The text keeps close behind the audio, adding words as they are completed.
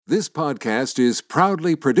This podcast is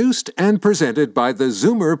proudly produced and presented by the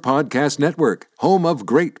Zoomer Podcast Network, home of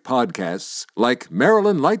great podcasts like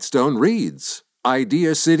Marilyn Lightstone Reads,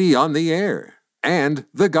 Idea City on the Air, and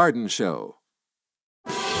The Garden Show.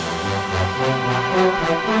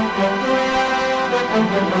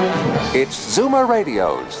 It's Zoomer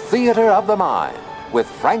Radio's Theater of the Mind with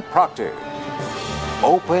Frank Proctor.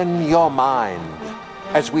 Open your mind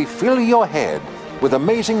as we fill your head with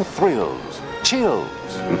amazing thrills, chills,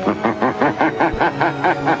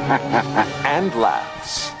 and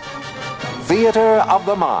laughs. Theater of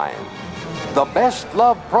the Mind. The best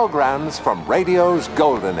love programs from radio's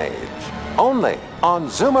golden age. Only on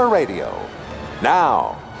Zoomer Radio.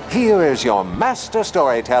 Now, here is your master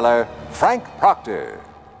storyteller, Frank Proctor.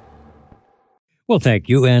 Well, thank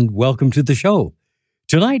you, and welcome to the show.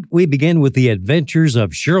 Tonight, we begin with the adventures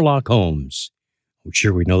of Sherlock Holmes. I'm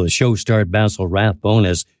sure we know the show starred Basil Rathbone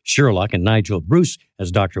as Sherlock and Nigel Bruce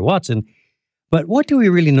as Dr. Watson, but what do we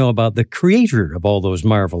really know about the creator of all those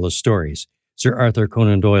marvelous stories, Sir Arthur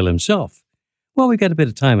Conan Doyle himself? Well, we've got a bit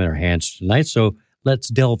of time in our hands tonight, so let's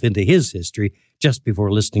delve into his history just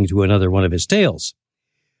before listening to another one of his tales.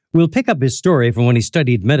 We'll pick up his story from when he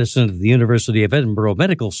studied medicine at the University of Edinburgh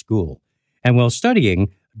Medical School, and while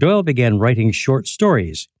studying, Doyle began writing short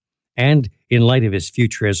stories. And in light of his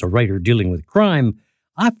future as a writer dealing with crime,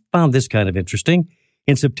 I found this kind of interesting.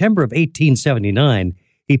 In September of 1879,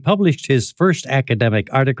 he published his first academic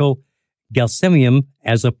article, Gelsemium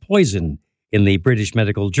as a Poison, in the British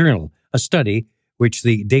Medical Journal, a study which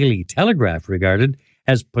the Daily Telegraph regarded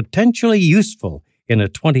as potentially useful in a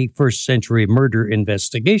 21st century murder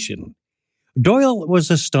investigation. Doyle was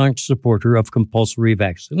a staunch supporter of compulsory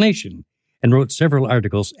vaccination and wrote several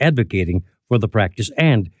articles advocating for the practice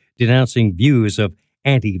and denouncing views of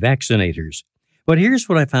anti-vaccinators. But here's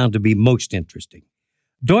what I found to be most interesting.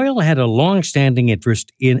 Doyle had a long-standing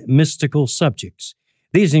interest in mystical subjects.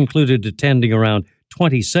 These included attending around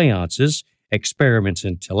 20 seances, experiments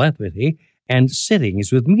in telepathy, and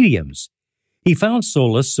sittings with mediums. He found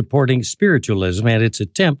solace supporting spiritualism and its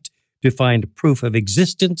attempt to find proof of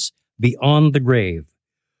existence beyond the grave.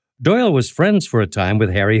 Doyle was friends for a time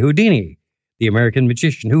with Harry Houdini, the American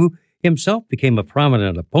magician who himself became a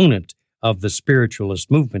prominent opponent of the spiritualist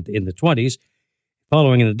movement in the 20s,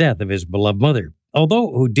 following the death of his beloved mother.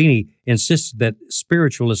 Although Houdini insisted that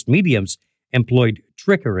spiritualist mediums employed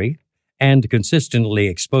trickery and consistently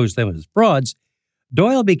exposed them as frauds,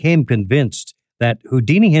 Doyle became convinced that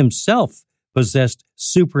Houdini himself possessed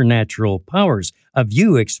supernatural powers, a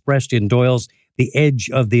view expressed in Doyle's The Edge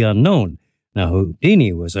of the Unknown. Now,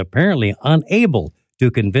 Houdini was apparently unable to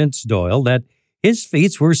convince Doyle that his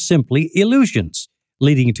feats were simply illusions,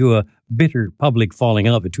 leading to a bitter public falling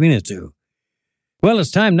out between the two. Well, it's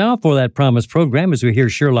time now for that promised program as we hear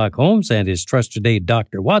Sherlock Holmes and his trusted aide,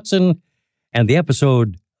 Dr. Watson, and the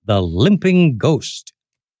episode, The Limping Ghost.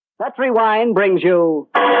 Let's Rewind brings you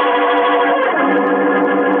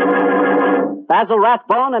Basil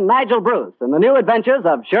Rathbone and Nigel Bruce in the new adventures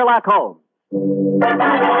of Sherlock Holmes.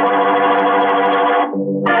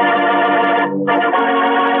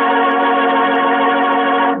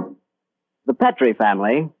 The Petrie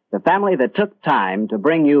family, the family that took time to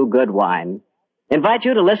bring you good wine, invite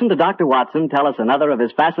you to listen to Dr. Watson tell us another of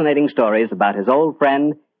his fascinating stories about his old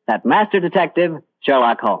friend, that master detective,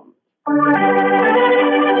 Sherlock Holmes.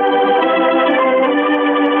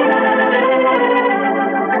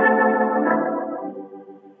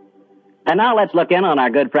 And now let's look in on our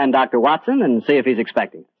good friend, Dr. Watson, and see if he's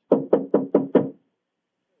expecting us.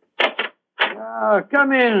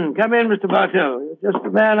 Come in, Mr. Bartell. You're just the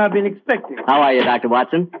man I've been expecting. How are you, Dr.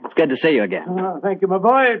 Watson? It's good to see you again. Thank you, my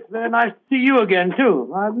boy. It's very nice to see you again,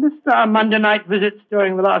 too. I've missed our Monday night visits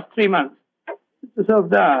during the last 3 months. Sit yourself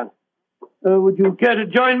down. Would you care to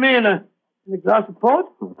join me in a glass of port?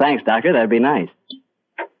 Well, thanks, Doctor. That'd be nice.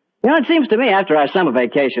 You know, it seems to me after our summer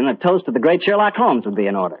vacation, a toast to the great Sherlock Holmes would be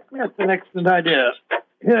in order. That's an excellent idea.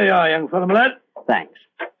 Here you are, young fellow, my lad. Thanks.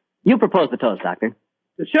 You propose the toast, Doctor.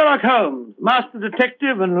 To Sherlock Holmes, master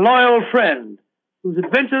detective and loyal friend, whose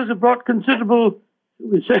adventures have brought considerable,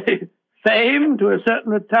 shall we say, fame to a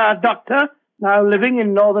certain retired doctor now living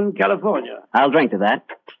in Northern California. I'll drink to that.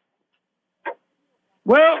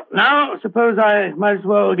 Well, now, suppose I might as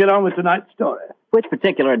well get on with tonight's story. Which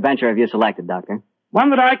particular adventure have you selected, Doctor?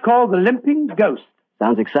 One that I call The Limping Ghost.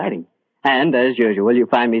 Sounds exciting. And, as usual, you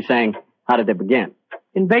find me saying, how did it begin?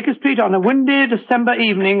 In Baker Street on a windy December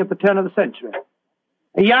evening at the turn of the century.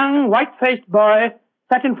 A young, white-faced boy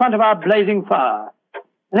sat in front of our blazing fire.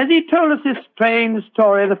 And as he told us his strange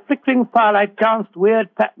story, the flickering firelight danced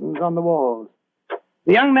weird patterns on the walls.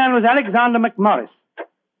 The young man was Alexander McMorris,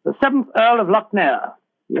 the 7th Earl of Lochnair,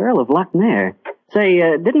 The Earl of Lochnair. Say,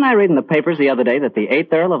 didn't I read in the papers the other day that the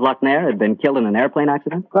 8th Earl of Lochnair had been killed in an airplane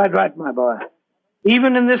accident? Quite right, my boy.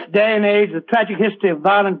 Even in this day and age, the tragic history of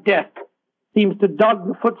violent death seems to dog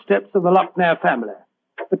the footsteps of the Lochnair family.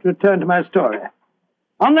 But to return to my story.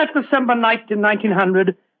 On that December night in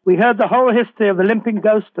 1900, we heard the whole history of the limping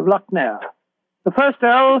ghost of Lochnair. The first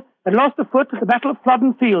Earl had lost a foot at the Battle of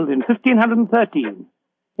Flodden Field in 1513.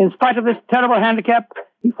 In spite of this terrible handicap,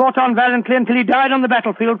 he fought on valiantly until he died on the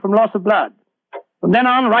battlefield from loss of blood. From then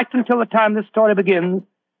on, right until the time this story begins,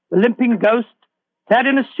 the limping ghost, clad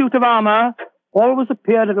in a suit of armor, always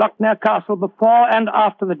appeared at Lochnair Castle before and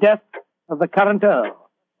after the death of the current Earl.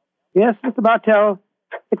 Yes, Mr. Bartell,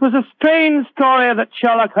 it was a strange story that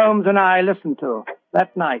Sherlock Holmes and I listened to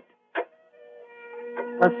that night.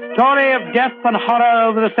 A story of death and horror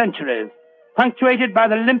over the centuries, punctuated by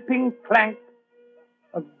the limping clank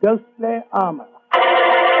of ghostly armor.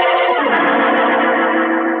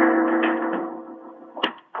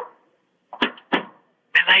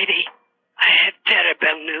 Milady, I have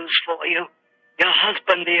terrible news for you. Your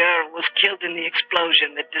husband, the Earl, was killed in the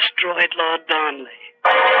explosion that destroyed Lord Darnley.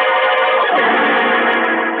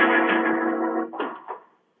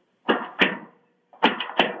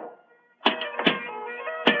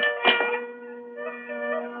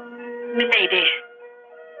 Milady,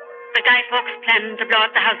 the Guy Fawkes plan to blow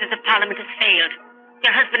up the Houses of Parliament has failed.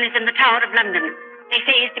 Your husband is in the Tower of London. They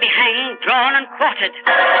say he's to be hanged, drawn, and quartered.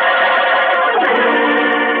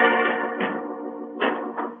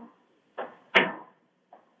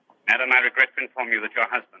 Madam, I regret to inform you that your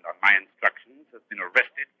husband, on my instructions, has been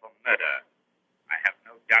arrested for murder. I have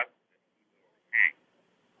no doubt that he will hang.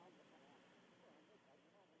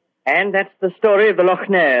 And that's the story of the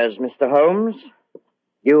Lochnairs, Mr. Holmes.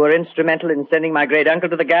 You were instrumental in sending my great uncle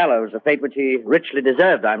to the gallows, a fate which he richly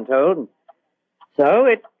deserved, I'm told. So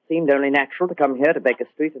it seemed only natural to come here to Baker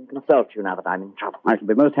Street and consult you now that I'm in trouble. I shall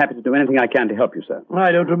be most happy to do anything I can to help you, sir.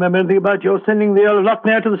 I don't remember anything about your sending the Earl of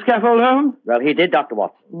Lochnair to the scaffold, Holmes. Well, he did, Dr.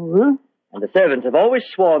 Watson. Mm-hmm. And the servants have always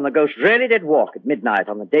sworn the ghost really did walk at midnight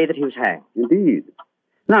on the day that he was hanged. Indeed.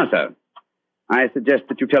 Now, sir, I suggest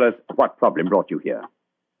that you tell us what problem brought you here.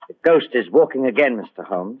 The ghost is walking again, Mr.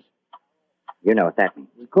 Holmes. You know what that means.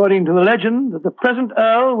 According to the legend, that the present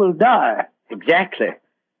Earl will die. Exactly.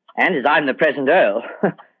 And as I'm the present Earl,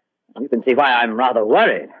 you can see why I'm rather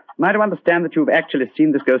worried. Am I to understand that you've actually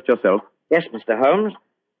seen this ghost yourself? Yes, Mr. Holmes.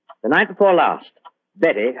 The night before last,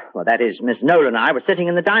 Betty, well, that is, Miss Nolan and I were sitting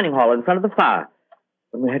in the dining hall in front of the fire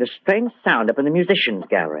when we heard a strange sound up in the musicians'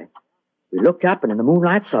 gallery. We looked up and in the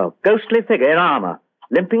moonlight saw a ghostly figure in armor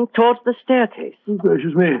limping towards the staircase. Oh,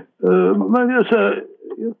 gracious me. My dear sir,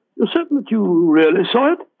 you're certain that you really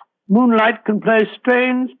saw it? Moonlight can play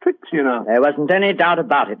strange tricks, you know. There wasn't any doubt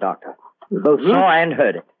about it, Doctor. We both saw and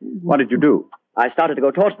heard it. What did you do? I started to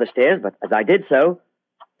go towards the stairs, but as I did so,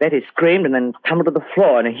 Betty screamed and then tumbled to the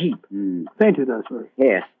floor in a heap. Fainted, I suppose.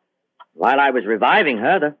 Yes. While I was reviving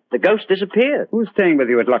her, the ghost disappeared. Who's staying with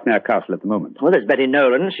you at Lochnair Castle at the moment? Well, there's Betty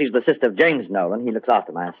Nolan. She's the sister of James Nolan. He looks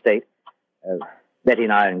after my estate. Betty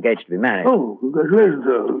and I are engaged to be married. Oh, congratulations,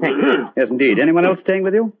 sir. Thank you. Yes, indeed. Anyone else staying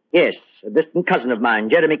with you? Yes, a distant cousin of mine,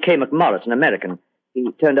 Jeremy K. McMorris, an American. He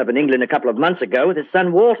turned up in England a couple of months ago with his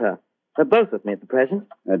son Walter. They're both with me at the present.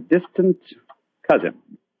 A distant cousin.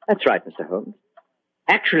 That's right, Mr. Holmes.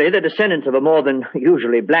 Actually, they're descendants of a more than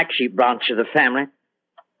usually black sheep branch of the family.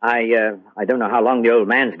 I don't know how long the old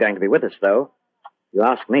man's going to be with us, though. If you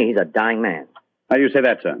ask me, he's a dying man. How do you say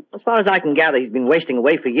that, sir? As far as I can gather, he's been wasting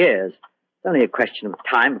away for years. It's only a question of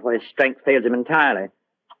time before his strength fails him entirely.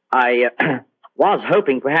 I was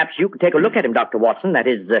hoping perhaps you could take a look at him, Dr. Watson. That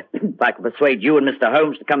is, if I could persuade you and Mr.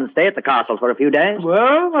 Holmes to come and stay at the castle for a few days.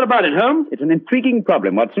 Well, what about it, Holmes? It's an intriguing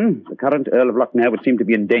problem, Watson. The current Earl of Lochnair would seem to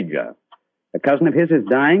be in danger. A cousin of his is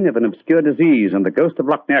dying of an obscure disease, and the ghost of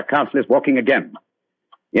Lochnair Castle is walking again.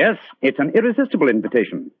 Yes, it's an irresistible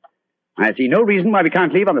invitation. I see no reason why we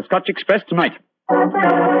can't leave on the Scotch Express tonight.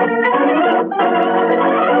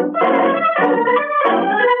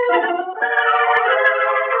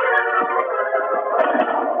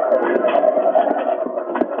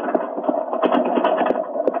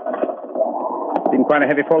 Been quite a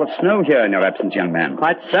heavy fall of snow here in your absence, young man.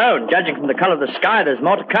 Quite so, and judging from the color of the sky, there's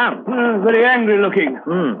more to come. Very angry looking.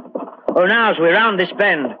 Oh, now, as we round this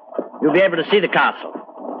bend, you'll be able to see the castle.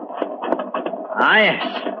 Ah, yes.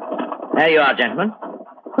 There you are, gentlemen.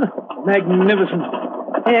 Magnificent.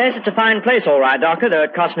 Yes, it's a fine place, all right, Doctor, though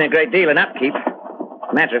it cost me a great deal in upkeep. As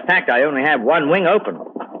a matter of fact, I only have one wing open.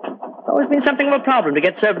 It's always been something of a problem to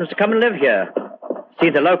get servants to come and live here. See,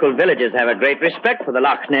 the local villagers have a great respect for the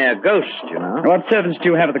Lochnair ghost, you know. What servants do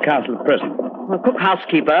you have at the castle at present? cook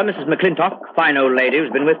housekeeper, Mrs. McClintock, fine old lady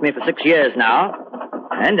who's been with me for 6 years now.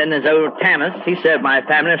 And then there's old Tammas. He served my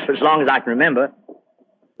family for as long as I can remember.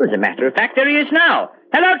 Well, as a matter of fact, there he is now.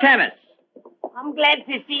 Hello, Tammas. I'm glad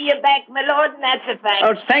to see you back, my lord, and that's a fact.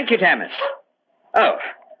 Oh, thank you, Tammas. Oh,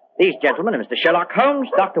 these gentlemen are Mr. Sherlock Holmes,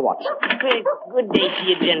 Dr. Watson. Good day to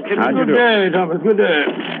you, gentlemen. How do you do? Good day, Thomas. Good day.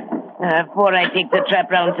 Before I take the trap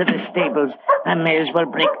round to the stables, I may as well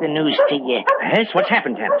break the news to you. Yes? What's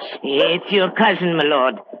happened, Tammas? It's your cousin, my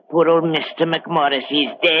lord. Poor old Mr. McMorris. He's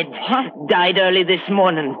dead. Huh? Died early this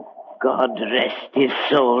morning. God rest his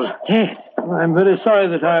soul. Dead? I'm very sorry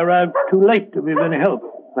that I arrived too late to be of any help.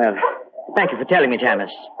 Well, thank you for telling me, Tammas.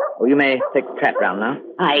 Oh, you may take the trap round now.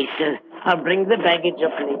 Aye, sir. I'll bring the baggage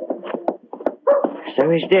up later. So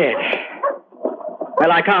he's dead.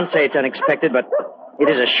 Well, I can't say it's unexpected, but it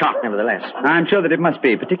is a shock, nevertheless. I'm sure that it must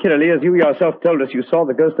be, particularly as you yourself told us you saw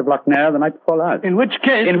the ghost of Lochnair the night before last. In which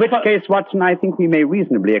case, Watson, I think we may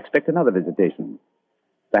reasonably expect another visitation.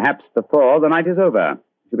 Perhaps before the night is over.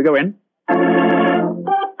 Shall we go in?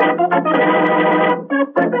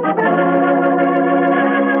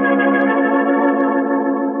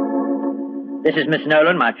 This is Miss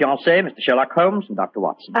Nolan, my fiancée, Mr. Sherlock Holmes, and Dr.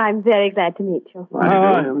 Watson. I'm very glad to meet you.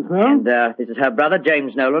 How are you, Miss Nolan? And this is her brother,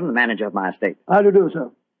 James Nolan, the manager of my estate. How do you do,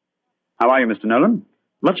 sir? How are you, Mr. Nolan?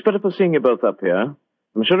 Much better for seeing you both up here.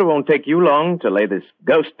 I'm sure it won't take you long to lay this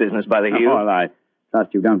ghost business by the heels. Well, I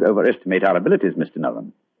trust you don't overestimate our abilities, Mr.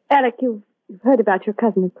 Nolan. Alec, you've heard about your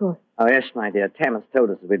cousin, of course. Oh, yes, my dear. Tammas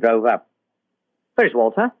told us as we drove up. Where's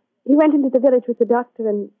Walter? He went into the village with the doctor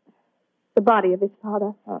and the body of his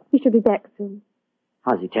father. Oh. He should be back soon.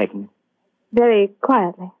 How's he taking it? Very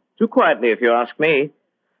quietly. Too quietly, if you ask me.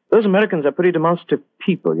 Those Americans are pretty demonstrative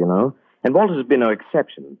people, you know, and Walter has been no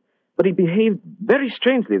exception. But he behaved very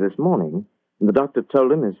strangely this morning. When the doctor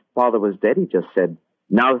told him his father was dead, he just said,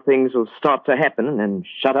 now things will start to happen, and then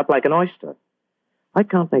shut up like an oyster. I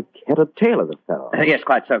can't make head or tail of the fellow. Yes,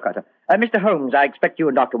 quite so, Carter. Mr. Holmes, I expect you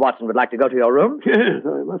and Dr. Watson would like to go to your room. Yes,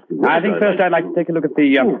 I must be. I think first I'd like to take a look at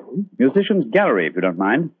the musicians' gallery, if you don't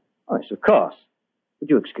mind. Oh, yes, of course. Would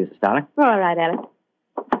you excuse us, darling? All right, Alec.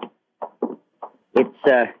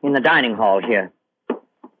 It's in the dining hall here.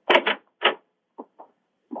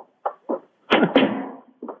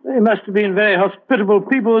 They must have been very hospitable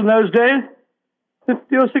people in those days.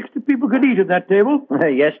 50 or 60 people could eat at that table.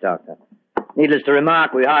 Yes, Doctor. Needless to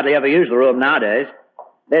remark, we hardly ever use the room nowadays.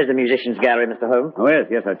 There's the musicians' gallery, Mr. Holmes. Oh,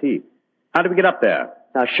 yes, I see. How do we get up there?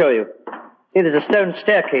 I'll show you. See, there's a stone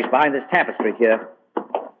staircase behind this tapestry here.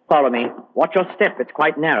 Follow me. Watch your step. It's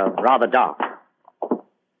quite narrow, rather dark.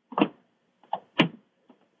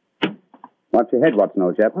 Watch your head, Watson,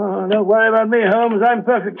 old chap. Oh, don't worry about me, Holmes. I'm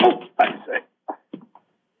perfect. Oh, I say.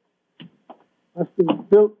 Must have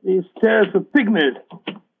built these stairs for pygmies.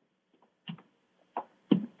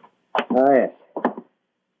 Oh, yes.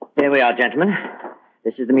 Here we are, gentlemen.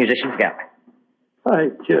 This is the musicians' gallery. By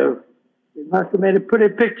Jove. It must have made a pretty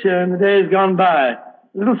picture in the days gone by.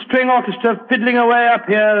 A little string orchestra fiddling away up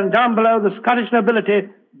here, and down below the Scottish nobility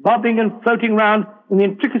bobbing and floating round in the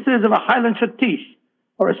intricacies of a Highland schottische,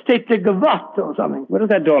 or a stately gavotte or something. Where does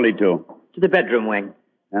that door lead to? To the bedroom wing.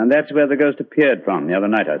 And that's where the ghost appeared from the other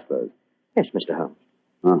night, I suppose. Yes, Mr. Holmes.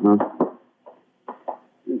 Uh-huh.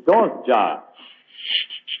 The door's ajar.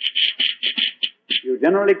 You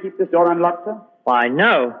generally keep this door unlocked, sir? Why,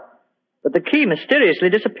 no. But the key mysteriously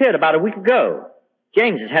disappeared about a week ago.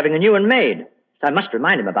 James is having a new one made. So I must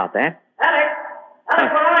remind him about that. Alec, where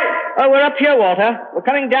are you? Oh, we're up here, Walter. We're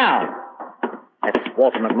coming down. That's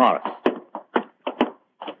Walter McMorris.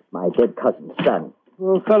 My dead cousin's son.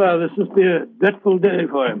 Oh, fellow, this must be a dreadful day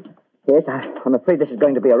for him. Yes, I'm afraid this is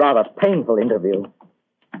going to be a rather painful interview.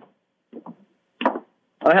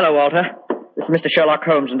 Oh, hello, Walter. This is Mr. Sherlock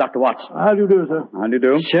Holmes and Dr. Watson. How do you do, sir? How do you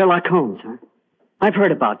do? Sherlock Holmes, huh? I've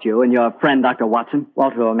heard about you and your friend, Dr. Watson.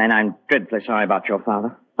 Walter, old man, I'm dreadfully sorry about your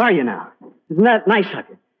father. Are you now? Isn't that nice of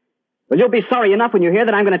you? Well, you'll be sorry enough when you hear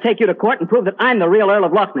that I'm going to take you to court and prove that I'm the real Earl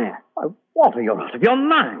of Lochnair. Walter, you're out of your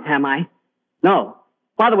mind. Am I? No.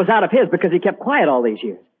 Father was out of his because he kept quiet all these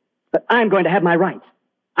years. But I'm going to have my rights.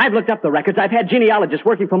 I've looked up the records. I've had genealogists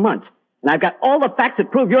working for months. And I've got all the facts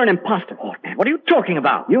that prove you're an imposter. Oh, man, what are you talking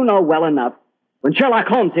about? You know well enough. When Sherlock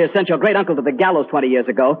Holmes here sent your great-uncle to the gallows 20 years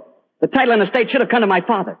ago, the title and estate should have come to my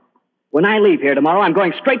father. When I leave here tomorrow, I'm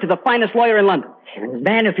going straight to the finest lawyer in London. Heavens,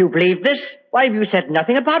 man, if you believe this, why have you said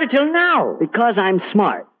nothing about it till now? Because I'm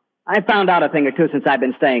smart. I found out a thing or two since I've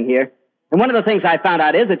been staying here. And one of the things I found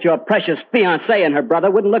out is that your precious fiancée and her brother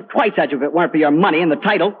wouldn't look twice at you if it weren't for your money and the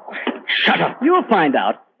title. Shut up. You'll find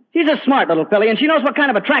out. She's a smart little filly, and she knows what kind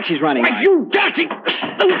of a track she's running on. You dirty...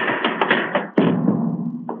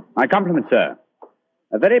 My compliments, sir.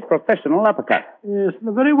 A very professional uppercut. Yes, and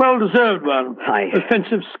a very well-deserved one.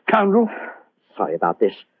 Offensive scoundrel. Sorry about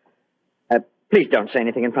this. Please don't say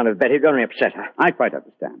anything in front of Betty. It'll only upset her. I quite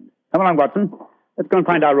understand. Come along, Watson. Let's go and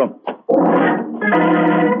find our room.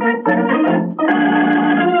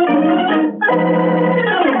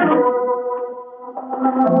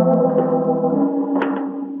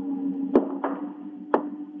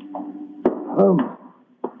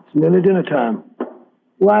 It's nearly dinner time.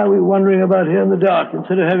 Why are we wandering about here in the dark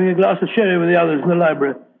instead of having a glass of sherry with the others in the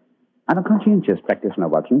library? I'm a conscientious practitioner,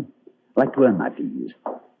 Watson. I like to earn my fees.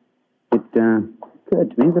 It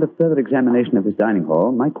occurred to me that a further examination of this dining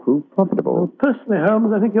hall might prove profitable. Well, personally,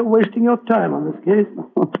 Holmes, I think you're wasting your time on this case.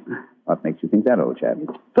 What makes you think that, old chap?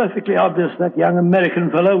 It's perfectly obvious that young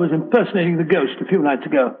American fellow was impersonating the ghost a few nights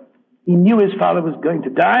ago. He knew his father was going to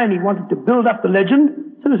die, and he wanted to build up the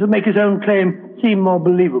legend so as to make his own claim seem more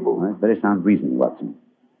believable. Well, that's very sound reasoning, Watson.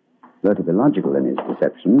 Though to be logical in his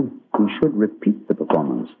deception, he should repeat the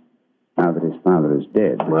performance now that his father is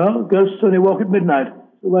dead. Well, ghosts only walk at midnight,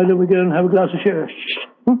 so why don't we go and have a glass of sherry?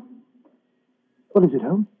 What is it,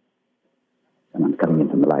 Holmes? Someone's coming in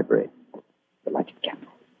from the library. The lighted candle.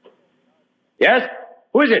 Yes?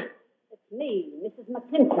 Who is it? It's me, Mrs.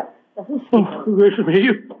 McClintock, the housekeeper. Oh, gracious me,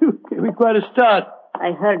 you gave me quite a start.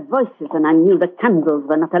 I heard voices and I knew the candles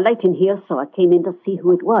were not alight in here, so I came in to see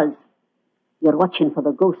who it was. You're watching for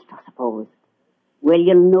the ghost, I suppose. Well,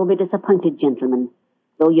 you'll no be disappointed, gentlemen,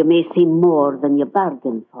 though you may see more than you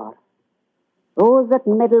bargained for. Those that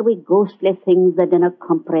meddle with ghostly things they dinna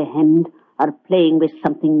comprehend are playing with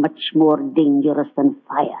something much more dangerous than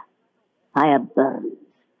fire. Fire burns.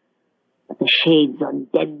 But the shades on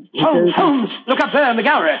dead people... Holmes! Look up there in the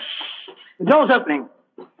gallery. The door's opening.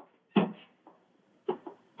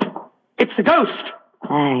 It's the ghost.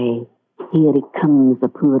 Aye, here it comes, the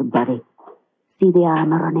poor body. See the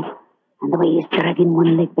armor on it, and the way he's dragging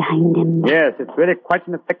one leg behind him. Yes, it's really quite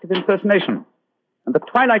an effective impersonation. And the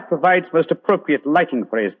twilight provides most appropriate lighting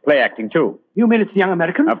for his play acting, too. You mean it's the young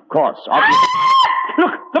American? Of course, obviously.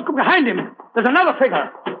 Look behind him. There's another figure.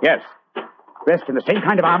 Yes. Dressed in the same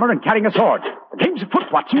kind of armor and carrying a sword. The game's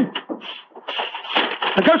afoot, Watson.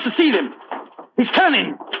 The ghost has seen him. He's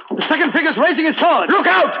turning. The second figure's raising his sword. Look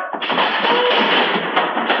out!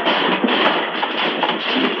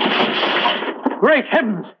 Great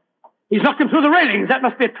heavens. He's knocked him through the railings. That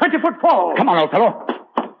must be a 20-foot fall. Come on, old fellow.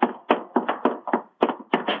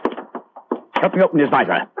 Help me open his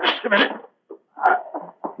visor. Just a minute.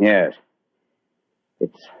 Yes.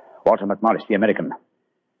 It's Walter McMorris, the American.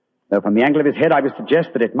 Though from the angle of his head, I would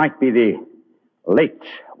suggest that it might be the late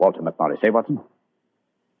Walter McMorris, Watson?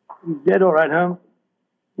 He's dead, all right, Holmes.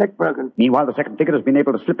 Neck broken. Meanwhile, the second figure has been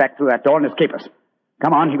able to slip back through that door and escape us.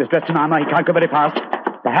 Come on, he was dressed in armor. He can't go very fast.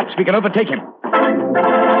 Perhaps we can overtake him.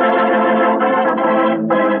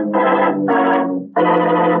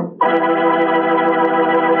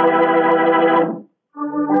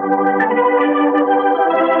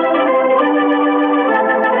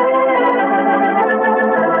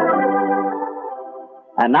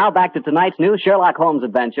 And now back to tonight's new Sherlock Holmes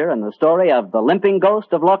adventure and the story of The Limping Ghost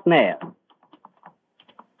of Loughnane.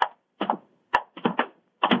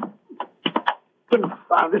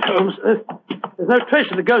 Confound it, Holmes. There's no trace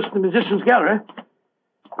of the ghost in the musician's gallery.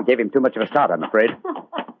 We gave him too much of a start, I'm afraid.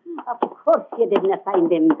 Of course you didn't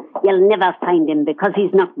find him. You'll never find him because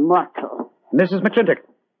he's not mortal. Mrs. McClintock,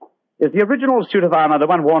 is the original suit of armor the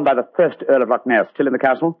one worn by the first Earl of Loughnane still in the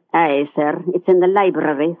castle? Aye, sir. It's in the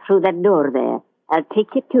library through that door there. I'll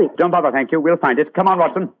take you to it. Don't bother, thank you. We'll find it. Come on,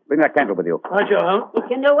 Watson. Bring that candle with you. Right, Holmes. If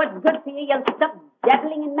you know what's good for you, you'll stop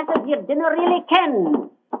dabbling in matters you dinna really ken.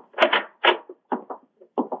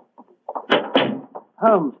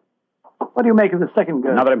 Holmes, what do you make of the second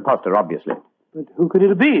ghost? Another imposter, obviously. But who could it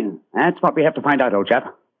have been? That's what we have to find out, old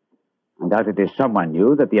chap. Undoubtedly someone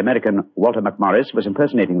knew that the American Walter McMorris was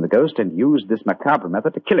impersonating the ghost and used this macabre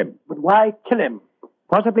method to kill him. But why kill him?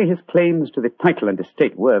 Possibly his claims to the title and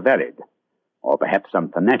estate were valid. Or perhaps some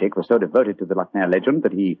fanatic was so devoted to the Loughnane legend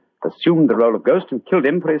that he assumed the role of ghost and killed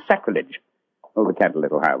him for his sacrilege. Hold the candle a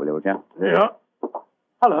little higher, will you, old chap? Yeah.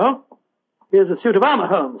 Hello. Here's a suit of armor,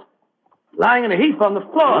 Holmes. Lying in a heap on the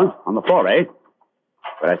floor. On the floor, eh?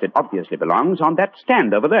 Whereas it obviously belongs on that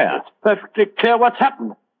stand over there. It's perfectly clear what's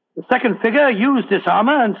happened. The second figure used this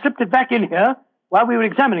armor and slipped it back in here while we were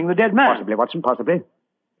examining the dead man. Possibly, Watson, possibly.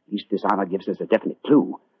 At least this armor gives us a definite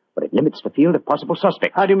clue. But it limits the field of possible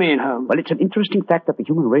suspects. How do you mean, Holmes? Well, it's an interesting fact that the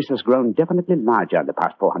human race has grown definitely larger in the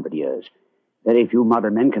past 400 years. Very few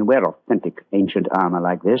modern men can wear authentic ancient armor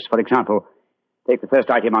like this. For example, take the first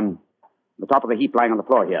item on the top of the heap lying on the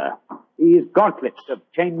floor here. These gauntlets of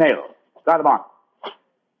chain mail. Try them on.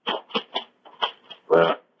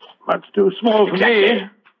 Well, much too small for me.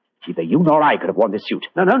 Neither you nor I could have worn this suit.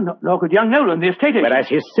 No, nor could young Nolan, the estate agent. Whereas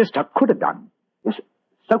his sister could have done. Yes,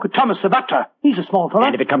 so could Thomas, the butler. He's a small fellow.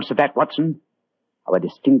 And if it comes to that, Watson, our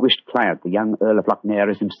distinguished client, the young Earl of Lochnair,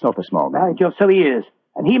 is himself a small man. Right, so he is.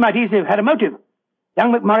 And he might easily have had a motive.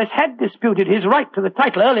 Young McMorris had disputed his right to the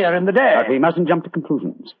title earlier in the day. But we mustn't jump to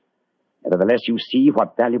conclusions. Nevertheless, you see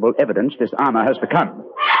what valuable evidence this armor has become.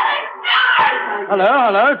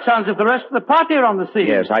 Hello. It sounds as if the rest of the party are on the scene.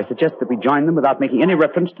 Yes, I suggest that we join them without making any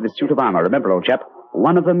reference to this suit of armor. Remember, old chap,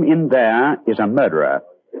 one of them in there is a murderer,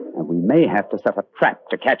 and we may have to set a trap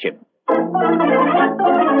to catch him.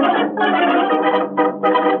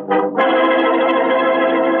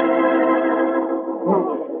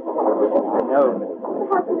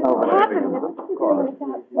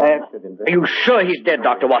 Are you sure he's dead,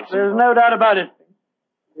 Dr. Watson? There's no doubt about it.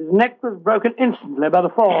 His neck was broken instantly by the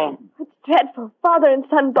fall. It's dreadful. Father and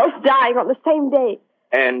son both dying on the same day.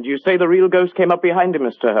 And you say the real ghost came up behind him,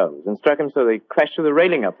 Mr. Holmes, and struck him so they crashed through the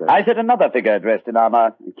railing up there. I said another figure dressed in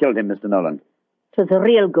armor killed him, Mr. Nolan. It was a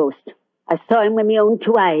real ghost. I saw him with my own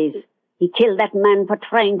two eyes. He killed that man for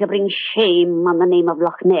trying to bring shame on the name of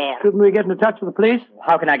Lochnair. Couldn't we get in touch with the police?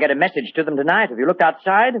 How can I get a message to them tonight? Have you looked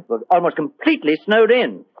outside? We're almost completely snowed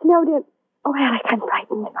in. Snowed in? Oh, Alec, I'm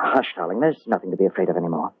frightened. Hush, darling. There's nothing to be afraid of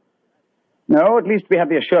anymore. No, at least we have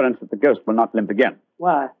the assurance that the ghost will not limp again.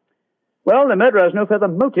 Why? Well, the murderer has no further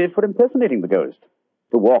motive for impersonating the ghost.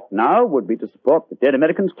 To walk now would be to support the dead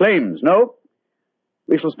American's claims. No.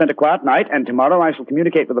 We shall spend a quiet night, and tomorrow I shall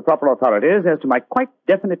communicate with the proper authorities as to my quite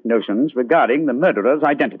definite notions regarding the murderer's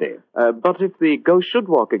identity. But if the ghost should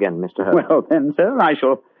walk again, Mr. Holmes? Well, then, sir, I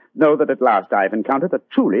shall know that at last I've encountered a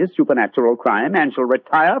truly supernatural crime and shall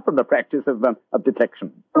retire from the practice of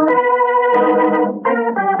detection.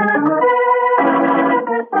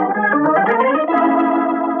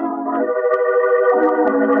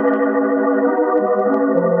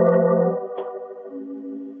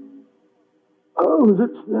 Oh,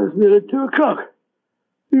 it's nearly 2 o'clock.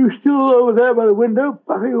 You still over there by the window,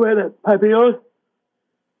 puffing away that pipe of yours?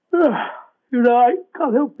 You know, I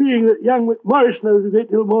can't help feeling that young McMorris knows a great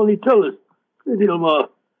deal more than he told us. A great deal more.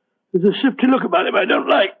 There's a shifty look about him I don't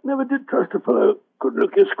like. Never did trust a fellow who could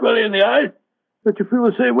look you squarely in the eye. Don't you feel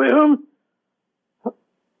the same way, Holmes?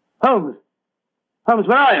 Holmes,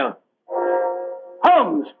 where are you?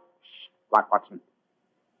 Holmes! What, Watson?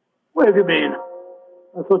 Where have you been?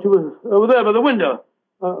 I thought you were over there by the window.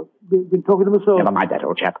 Been talking to myself. Never mind that,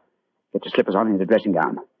 old chap. Get your slippers on and the dressing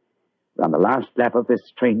gown. We're on the last lap of this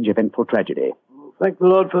strange, eventful tragedy. Oh, thank the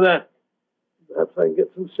Lord for that. Perhaps I can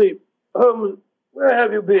get some sleep. Holmes, where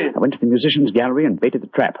have you been? I went to the musician's gallery and baited the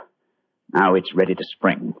trap. Now it's ready to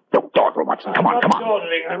spring. Don't dawdle, Watson. Come on.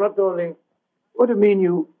 I'm not dawdling. What do you mean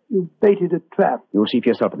you baited a trap? You'll see for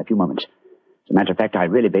yourself in a few moments. As a matter of fact, I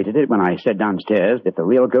really baited it when I said downstairs that if the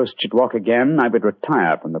real ghost should walk again, I would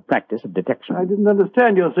retire from the practice of detection. I didn't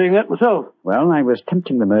understand your saying that myself. Well, I was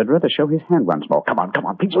tempting the murderer to show his hand once more. Come on,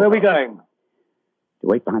 please. Where are we going? To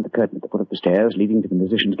wait behind the curtain at the foot of the stairs leading to the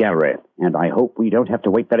musician's gallery. And I hope we don't have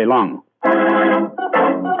to wait very long.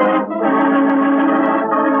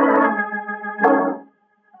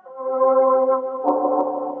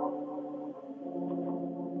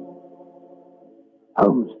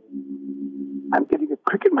 Holmes, I'm getting a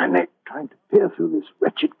crick in my neck trying to peer through this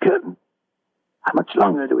wretched curtain. How much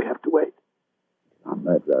longer do we have to wait? Our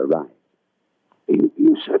murderer arrives.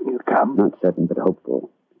 You certain he'll come? Not certain, but hopeful.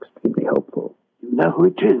 Extremely hopeful. You know who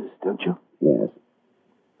it is, don't you? Yes.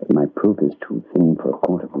 But my proof is too thin for a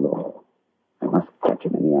court of law. I must catch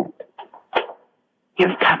him in the act. Here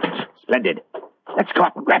he comes. Splendid. Let's go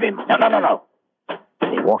up and grab him. No.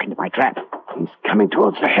 They walk into my trap. He's coming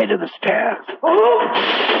towards the head of the stairs. Oh!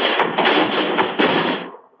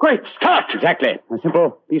 Great Scott! Exactly. A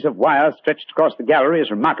simple piece of wire stretched across the gallery is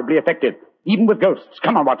remarkably effective, even with ghosts.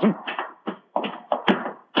 Come on, Watson.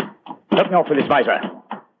 Help me off with this visor.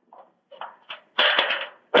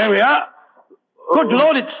 There we are. Good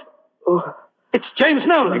Lord, it's James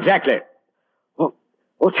Nolan. Exactly.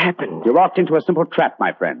 What happened? You walked into a simple trap,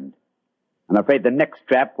 my friend. I'm afraid the next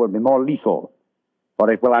trap will be more lethal,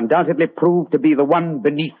 for it will undoubtedly prove to be the one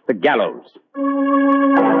beneath the gallows.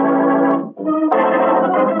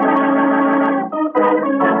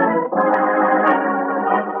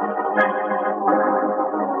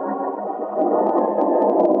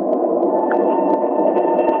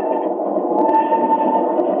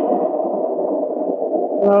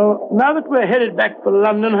 Now that we're headed back for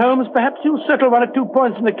London, Holmes, perhaps you'll settle 1 or 2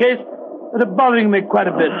 points in the case that are bothering me quite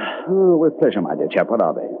a bit. Oh, with pleasure, my dear chap. What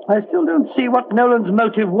are they? I still don't see what Nolan's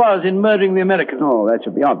motive was in murdering the American. Oh, that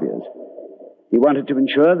should be obvious. He wanted to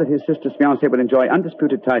ensure that his sister's fiancé would enjoy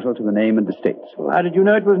undisputed title to the name and estates. Well, how did you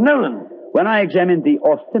know it was Nolan? When I examined the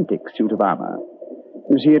authentic suit of armor,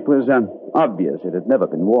 you see, it was obvious it had never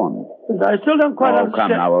been worn. But I still don't quite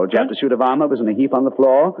understand. Oh, come now, old chap. The suit of armor was in a heap on the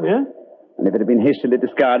floor. Yeah? And if it had been hastily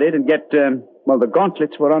discarded, and yet, the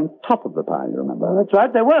gauntlets were on top of the pile, you remember? Well, that's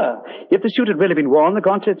right, they were. If the suit had really been worn, the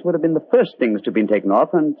gauntlets would have been the first things to have been taken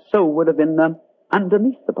off, and so would have been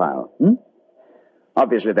underneath the pile.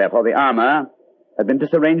 Obviously, therefore, the armor had been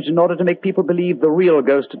disarranged in order to make people believe the real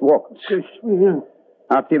ghost had walked. Yeah.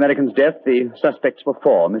 After the American's death, the suspects were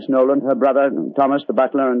four. Miss Nolan, her brother, Thomas, the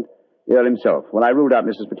butler, and the Earl himself. Well, I ruled out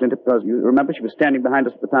Mrs. McClintock because, you remember, she was standing behind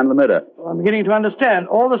us at the time of the murder. Well, I'm beginning to understand.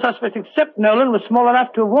 All the suspects except Nolan were small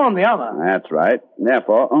enough to have worn the armor. That's right.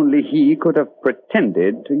 Therefore, only he could have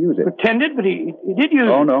pretended to use it. Pretended? But he did use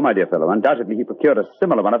it. Oh, no, my dear fellow. Undoubtedly, he procured a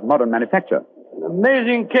similar one of modern manufacture. An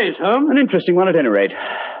amazing case, Holmes. An interesting one, at any rate.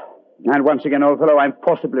 And once again, old fellow, I'm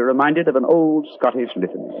possibly reminded of an old Scottish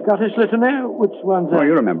litany. Scottish litany? Which one's that? Oh,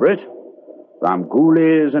 you remember it. From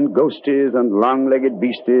ghoulies and ghosties and long-legged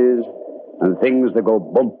beasties and things that go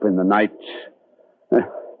bump in the night.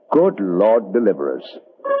 Good Lord deliver us.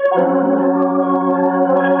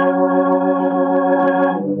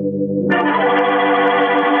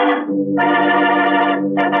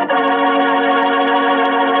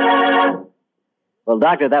 Well,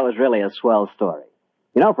 Doctor, that was really a swell story.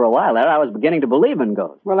 You know, for a while there, I was beginning to believe in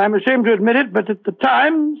ghosts. Well, I'm ashamed to admit it, but at the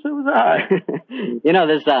time, so was I. You know,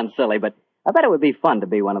 this sounds silly, but I bet it would be fun to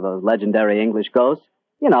be one of those legendary English ghosts.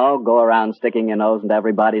 You know, go around sticking your nose into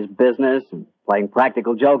everybody's business and playing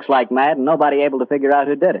practical jokes like mad and nobody able to figure out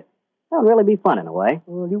who did it. That would really be fun in a way.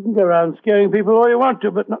 Well, you can go around scaring people all you want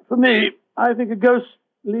to, but not for me. I think a ghost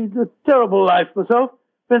leads a terrible life myself.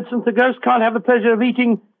 For instance, a ghost can't have the pleasure of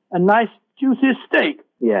eating a nice, juicy steak.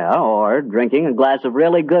 Yeah, or drinking a glass of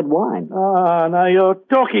really good wine. Ah, now you're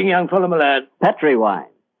talking, young fellow, my lad. Petri wine.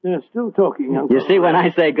 Yeah, still talking, young You fellow. see, when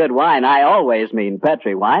I say good wine, I always mean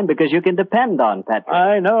Petri wine because you can depend on Petri.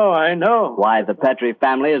 I know. Why, the Petri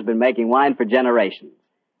family has been making wine for generations,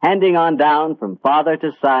 handing on down from father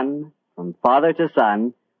to son,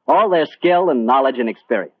 all their skill and knowledge and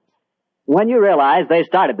experience. When you realize they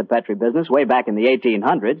started the Petri business way back in the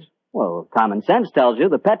 1800s, well, common sense tells you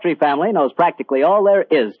the Petri family knows practically all there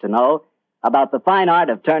is to know about the fine art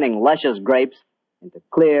of turning luscious grapes into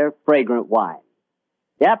clear, fragrant wine.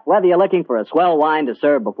 Yep, whether you're looking for a swell wine to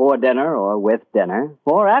serve before dinner or with dinner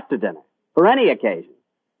or after dinner, for any occasion,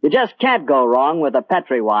 you just can't go wrong with a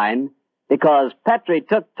Petri wine because Petri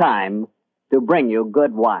took time to bring you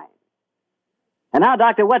good wine. And now,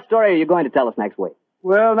 Doctor, what story are you going to tell us next week?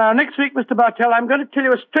 Well, now, next week, Mr. Bartell, I'm going to tell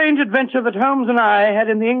you a strange adventure that Holmes and I had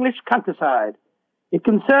in the English countryside. It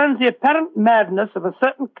concerns the apparent madness of a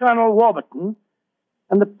certain Colonel Warburton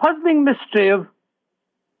and the puzzling mystery of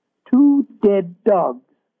two dead dogs.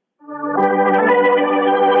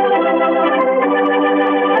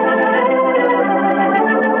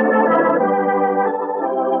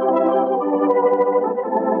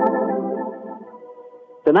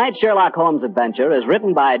 Tonight's Sherlock Holmes adventure is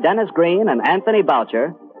written by Dennis Green and Anthony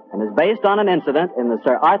Boucher and is based on an incident in the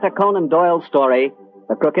Sir Arthur Conan Doyle story,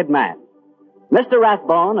 The Crooked Man. Mr.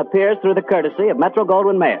 Rathbone appears through the courtesy of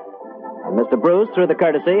Metro-Goldwyn-Mayer, and Mr. Bruce through the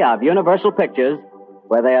courtesy of Universal Pictures,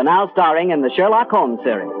 where they are now starring in the Sherlock Holmes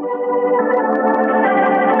series.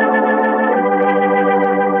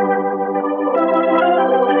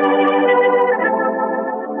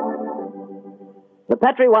 The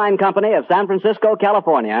Petri Wine Company of San Francisco,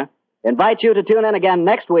 California, invites you to tune in again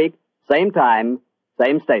next week, same time,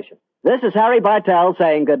 same station. This is Harry Bartell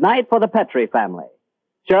saying goodnight for the Petri family.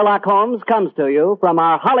 Sherlock Holmes comes to you from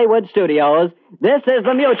our Hollywood studios. This is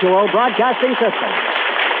the Mutual Broadcasting System.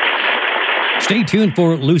 Stay tuned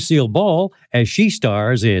for Lucille Ball as she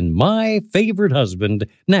stars in My Favorite Husband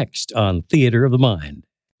next on Theater of the Mind.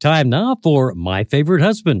 Time now for My Favorite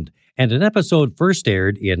Husband, and an episode first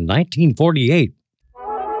aired in 1948.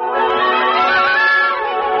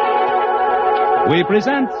 We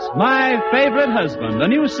present My Favorite Husband, a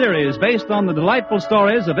new series based on the delightful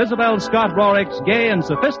stories of Isabel Scott Rorick's gay and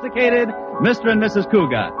sophisticated Mr. and Mrs.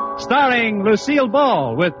 Cougar, starring Lucille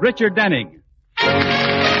Ball with Richard Denning.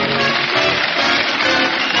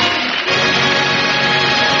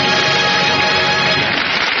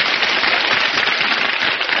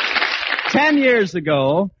 10 years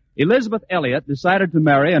ago, Elizabeth Elliot decided to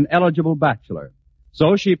marry an eligible bachelor.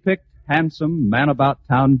 So she picked handsome,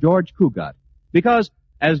 man-about-town George Cugat. Because,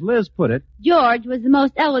 as Liz put it, George was the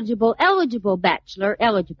most eligible bachelor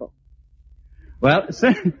eligible. Well,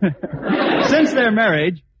 since their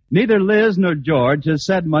marriage, neither Liz nor George has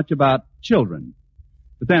said much about children.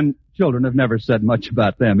 But then, children have never said much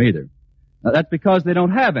about them either. That's because they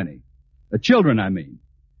don't have any. Children, I mean.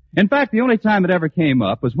 In fact, the only time it ever came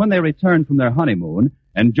up was when they returned from their honeymoon,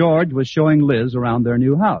 and George was showing Liz around their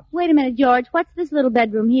new house. Wait a minute, George. What's this little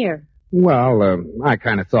bedroom here? Well, I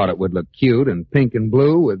kind of thought it would look cute and pink and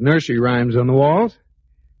blue with nursery rhymes on the walls.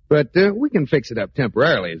 But we can fix it up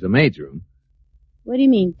temporarily as a maid's room. What do you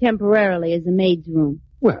mean, temporarily as a maid's room?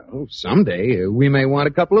 Well, someday we may want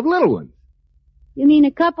a couple of little ones. You mean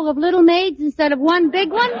a couple of little maids instead of one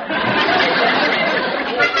big one?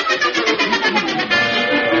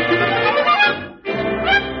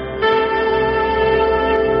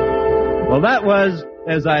 Well, that was,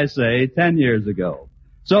 as I say, 10 years ago.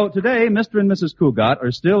 So today, Mr. and Mrs. Cougat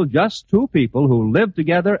are still just two people who live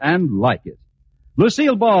together and like it.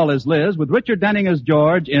 Lucille Ball is Liz with Richard Denning as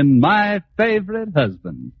George in My Favorite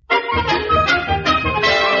Husband.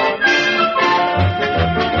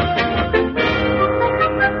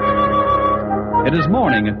 It is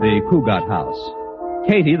morning at the Cougat house.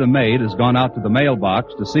 Katie, the maid, has gone out to the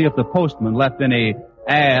mailbox to see if the postman left any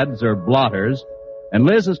ads or blotters, and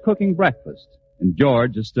Liz is cooking breakfast, and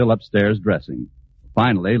George is still upstairs dressing.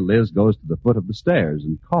 Finally, Liz goes to the foot of the stairs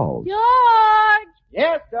and calls. George!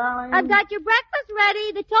 Yes, darling? I've got your breakfast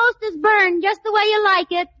ready. The toast is burned just the way you like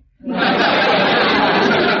it.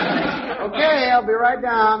 Okay, I'll be right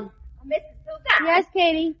down. Mrs. Cougat? Yes,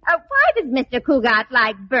 Katie? Why does Mr. Cougat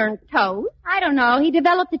like burnt toast? I don't know. He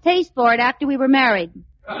developed a taste for it after we were married.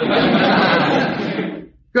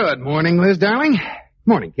 Good morning, Liz, darling.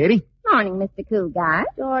 Morning, Katie. Morning, Mr. Cougat.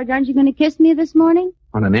 George, aren't you going to kiss me this morning?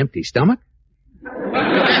 On an empty stomach?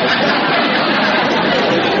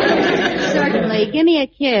 Certainly. Give me a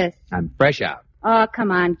kiss. I'm fresh out. Oh, come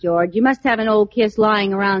on, George. You must have an old kiss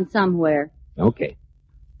lying around somewhere. Okay.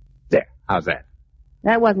 There. How's that?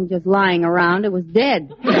 That wasn't just lying around. It was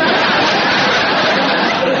dead. That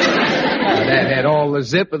had all the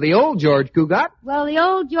zip of the old George Cougat. Well, the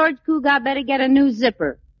old George Cougat better get a new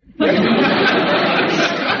zipper.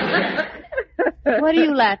 What are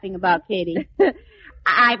you laughing about, Katie?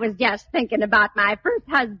 I was just thinking about my first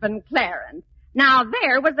husband, Clarence. Now,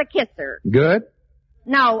 there was a kisser. Good?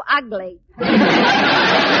 No, ugly. Come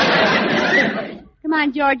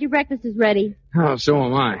on, George, your breakfast is ready. Oh, so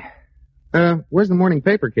am I. Where's the morning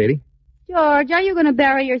paper, Katie? George, are you going to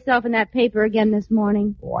bury yourself in that paper again this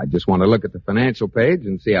morning? Oh, I just want to look at the financial page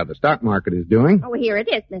and see how the stock market is doing. Oh, here it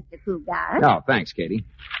is, Mr. Cougat. Oh, thanks, Katie.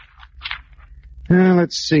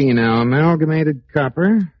 Let's see now. Amalgamated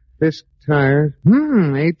Copper, Fisk Tires.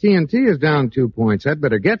 AT&T is down 2 points. I'd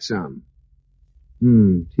better get some.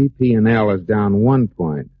 TP&L is down 1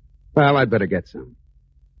 point. Well, I'd better get some.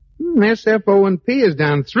 SFO&P is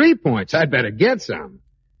down 3 points. I'd better get some.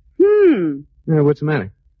 What's the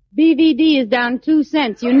matter? BVD is down 2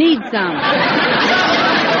 cents. You need some.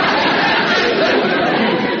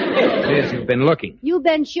 Yes, you've been looking. You've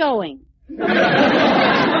been showing.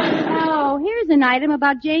 Oh, here's an item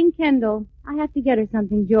about Jane Kendall. I have to get her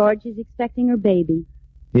something, George. She's expecting her baby.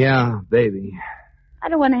 Yeah, baby. I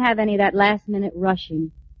don't want to have any of that last-minute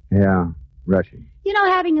rushing. Yeah, rushing. You know,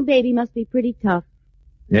 having a baby must be pretty tough.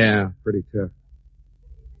 Yeah, pretty tough.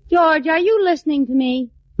 George, are you listening to me?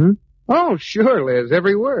 Oh, sure, Liz,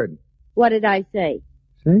 every word. What did I say?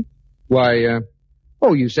 Say? Why,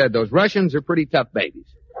 you said those Russians are pretty tough babies.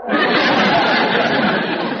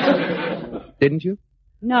 Didn't you?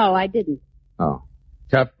 No, I didn't. Oh.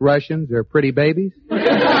 Tough Russians are pretty babies?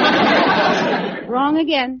 Wrong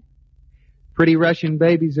again. Pretty Russian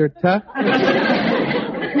babies are tough?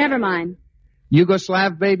 Never mind.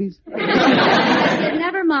 Yugoslav babies?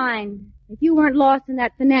 Never mind. If you weren't lost in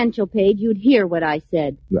that financial page, you'd hear what I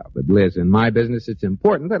said. Well, but Liz, in my business, it's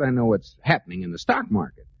important that I know what's happening in the stock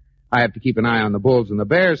market. I have to keep an eye on the bulls and the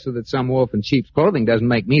bears so that some wolf in sheep's clothing doesn't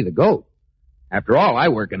make me the goat. After all, I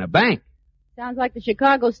work in a bank. Sounds like the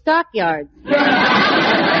Chicago stockyards.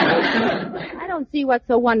 I don't see what's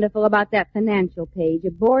so wonderful about that financial page.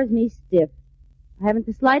 It bores me stiff. I haven't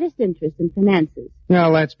the slightest interest in finances.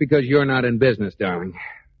 Well, that's because you're not in business, darling.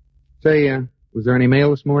 Say, was there any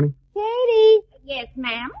mail this morning? Katie! Yes,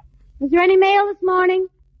 ma'am? Was there any mail this morning?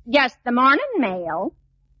 Just the morning mail.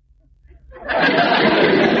 Well,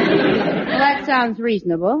 that sounds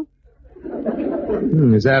reasonable.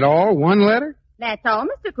 Is that all? One letter? That's all,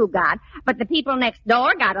 Mr. Cougat. But the people next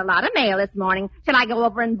door got a lot of mail this morning. Shall I go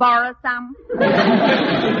over and borrow some?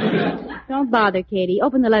 Don't bother, Katie.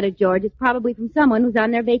 Open the letter, George. It's probably from someone who's on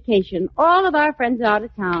their vacation. All of our friends are out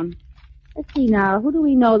of town. Let's see now. Who do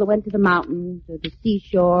we know that went to the mountains or the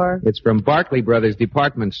seashore? It's from Barclay Brothers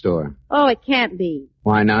Department Store. Oh, it can't be.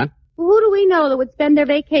 Why not? Well, who do we know that would spend their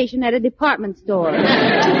vacation at a department store?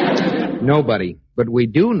 Nobody. But we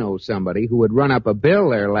do know somebody who would run up a bill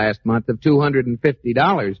there last month of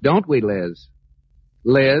 $250, don't we, Liz?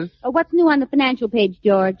 Liz? What's new on the financial page,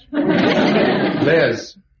 George?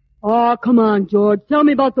 Liz. Oh, come on, George. Tell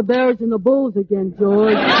me about the Bears and the Bulls again,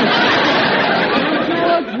 George. George,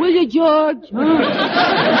 will you, George?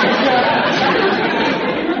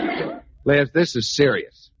 Liz, this is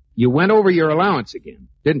serious. You went over your allowance again,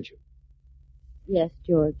 didn't you? Yes,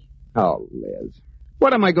 George. Oh, Liz.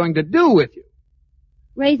 What am I going to do with you?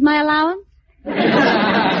 Raise my allowance?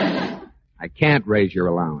 I can't raise your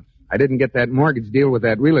allowance. I didn't get that mortgage deal with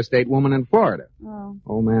that real estate woman in Florida. Oh.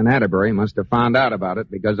 Old man Atterbury must have found out about it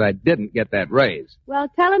because I didn't get that raise. Well,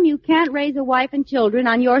 tell him you can't raise a wife and children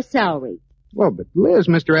on your salary. Well, but Liz,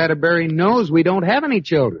 Mr. Atterbury knows we don't have any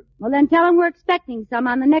children. Well, then tell him we're expecting some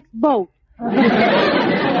on the next boat.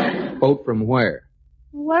 Boat from where?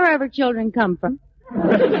 Wherever children come from.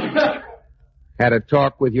 Had a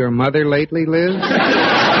talk with your mother lately, Liz?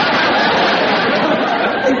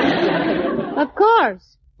 Of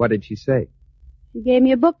course. What did she say? She gave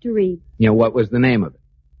me a book to read. You know, what was the name of it?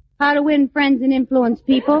 How to Win Friends and Influence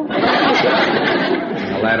People.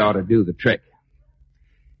 Well, that ought to do the trick.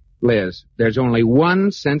 Liz, there's only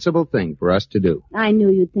one sensible thing for us to do. I knew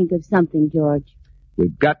you'd think of something, George.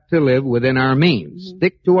 We've got to live within our means. Mm-hmm.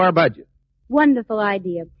 Stick to our budget. Wonderful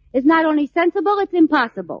idea. It's not only sensible, it's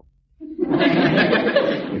impossible.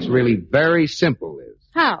 It's really very simple, Liz.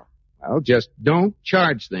 How? Well, just don't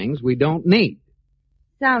charge things we don't need.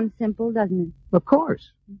 Sounds simple, doesn't it? Of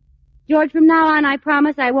course. George, from now on, I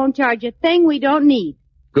promise I won't charge a thing we don't need.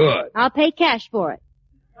 Good. I'll pay cash for it.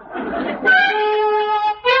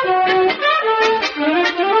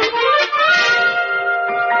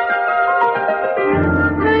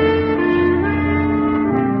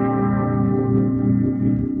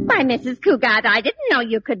 Why, Mrs. Cougat, I didn't know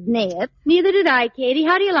you could knit. Neither did I, Katie.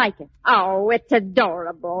 How do you like it? Oh, it's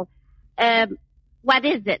adorable. What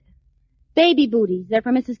is it? Baby booties. They're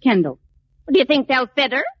for Mrs. Kendall. Do you think they'll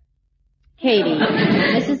fit her? Katie,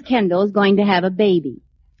 Mrs. Kendall is going to have a baby.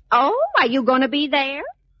 Oh, are you going to be there?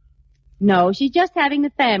 No, she's just having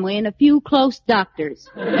the family and a few close doctors.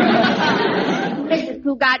 Mrs.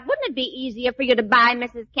 Cougat, wouldn't it be easier for you to buy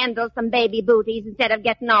Mrs. Kendall some baby booties instead of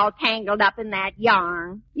getting all tangled up in that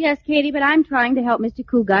yarn? Yes, Katie, but I'm trying to help Mr.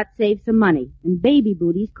 Cougat save some money. And baby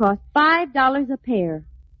booties cost $5 a pair.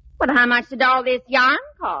 But how much did all this yarn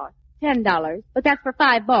cost? $10, but that's for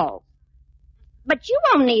 5 balls. But you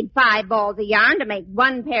won't need 5 balls of yarn to make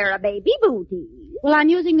 1 pair of baby booties. Well, I'm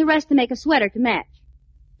using the rest to make a sweater to match.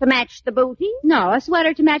 To match the booties? No, a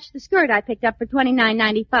sweater to match the skirt I picked up for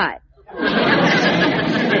 $29.95.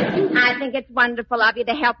 I think it's wonderful of you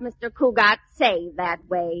to help Mr. Cougat save that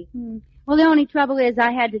way. Well, the only trouble is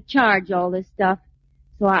I had to charge all this stuff.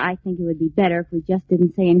 So I think it would be better if we just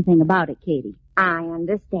didn't say anything about it, Katie. I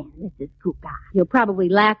understand, Mrs. Cougat. He'll probably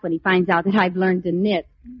laugh when he finds out that I've learned to knit.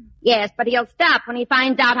 Yes, but he'll stop when he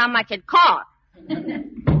finds out how much it costs.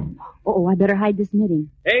 Oh, I better hide this knitting.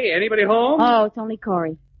 Hey, anybody home? Oh, it's only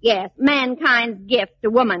Corey. Yes, mankind's gift to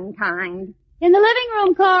womankind. In the living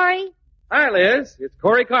room, Corey. Hi, Liz. It's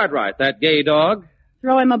Corey Cartwright, that gay dog.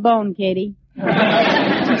 Throw him a bone, Katie. Oh,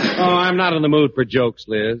 I'm not in the mood for jokes,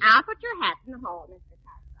 Liz. I'll put your hat in the hole, Mr.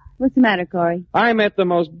 Cartwright. What's the matter, Corey? I met the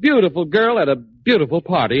most beautiful girl at a beautiful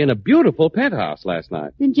party in a beautiful penthouse last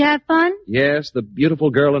night. Didn't you have fun? Yes, the beautiful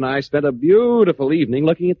girl and I spent a beautiful evening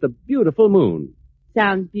looking at the beautiful moon.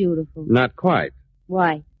 Sounds beautiful. Not quite.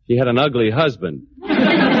 Why? She had an ugly husband.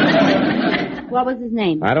 What was his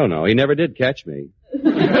name? I don't know. He never did catch me.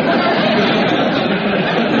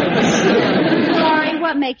 Corey,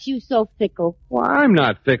 what makes you so fickle? Well, I'm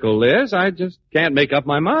not fickle, Liz. I just can't make up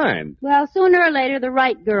my mind. Well, sooner or later, the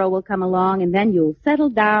right girl will come along, and then you'll settle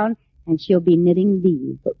down, and she'll be knitting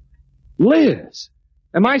these. Liz,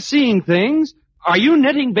 am I seeing things? Are you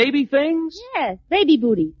knitting baby things? Yes, baby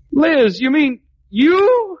booties. Liz, you mean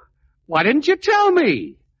you? Why didn't you tell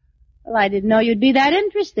me? Well, I didn't know you'd be that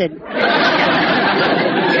interested.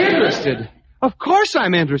 Interested? Of course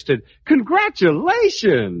I'm interested.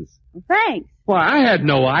 Congratulations. Well, thanks. Why, I had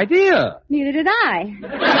no idea. Neither did I. In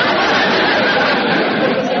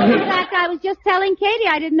fact, I was just telling Katie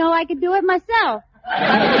I didn't know I could do it myself.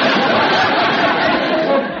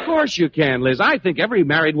 Of course you can, Liz. I think every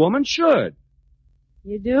married woman should.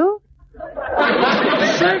 You do?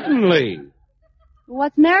 Certainly.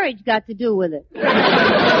 What's marriage got to do with it?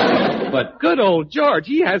 But good old George,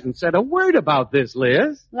 he hasn't said a word about this,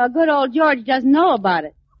 Liz. Well, good old George doesn't know about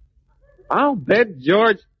it. I'll bet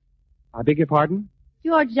George... I beg your pardon?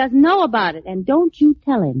 George doesn't know about it, and don't you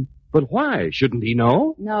tell him. But why? Shouldn't he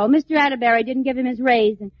know? No, Mr. Atterbury didn't give him his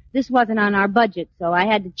raise, and this wasn't on our budget, so I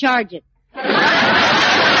had to charge it.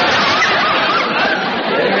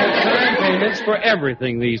 limits for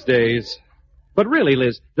everything these days. But really,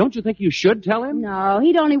 Liz, don't you think you should tell him? No,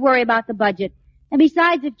 he'd only worry about the budget. And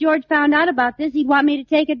besides, if George found out about this, he'd want me to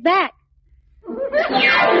take it back.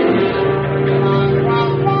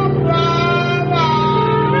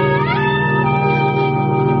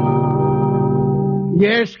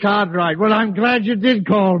 Yes, Cartwright. Well, I'm glad you did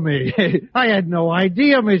call me. I had no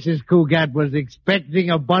idea Mrs. Cougat was expecting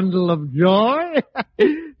a bundle of joy.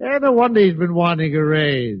 No wonder he's been wanting a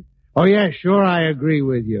raise. Oh, yeah, sure, I agree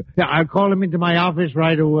with you. Yeah, I'll call him into my office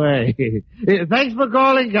right away. Thanks for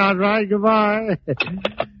calling, Cartwright. Goodbye.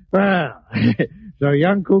 Well, so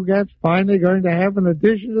young Cougat's finally going to have an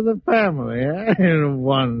addition to the family, eh?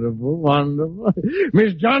 Wonderful, wonderful.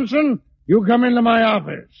 Miss Johnson, you come into my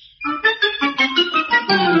office.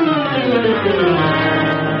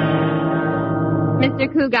 Mr.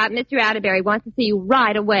 Cougat, Mr. Atterbury wants to see you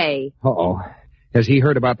right away. Uh-oh. Has he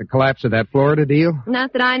heard about the collapse of that Florida deal?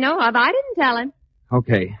 Not that I know of. I didn't tell him.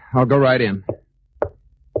 Okay, I'll go right in. I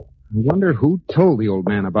wonder who told the old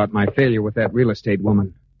man about my failure with that real estate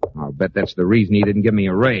woman. I'll bet that's the reason he didn't give me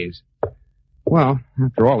a raise. Well,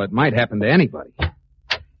 after all, it might happen to anybody.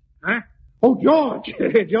 Huh? Oh, George.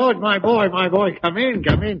 George, my boy, come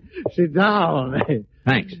in. Sit down.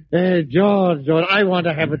 Thanks. George, I want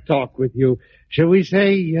to have a talk with you. Shall we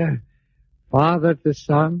say, father to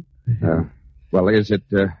son? Well, is it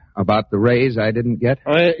about the raise I didn't get?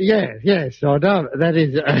 Yes, sort of. That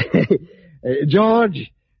is, George,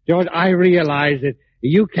 I realize that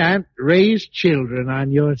you can't raise children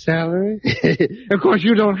on your salary. Of course,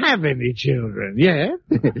 you don't have any children, yeah?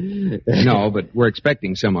 No, but we're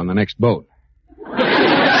expecting some on the next boat.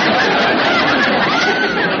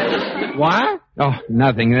 What? Oh,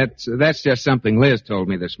 nothing. That's just something Liz told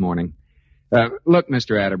me this morning. Look,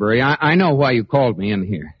 Mr. Atterbury, I know why you called me in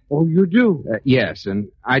here. Oh, you do? Yes, and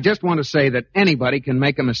I just want to say that anybody can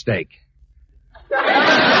make a mistake.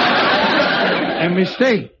 A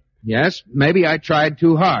mistake? Yes, maybe I tried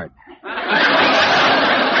too hard.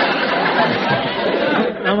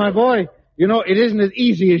 Now, my boy, you know, it isn't as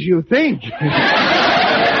easy as you think.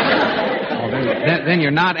 Then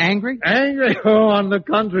you're not angry? Angry? Oh, on the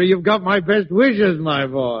contrary, you've got my best wishes, my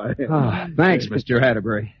boy. Oh, thanks, Mr.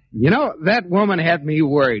 Atterbury. You know, that woman had me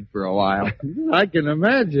worried for a while. I can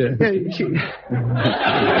imagine.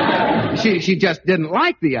 She just didn't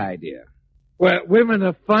like the idea. Well, women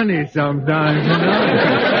are funny sometimes, you know.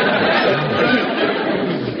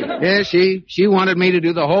 Yeah, she wanted me to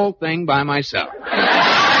do the whole thing by myself. But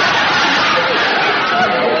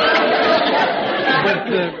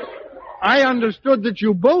I understood that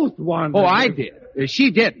you both wanted. Oh, I did.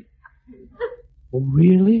 She didn't. Oh,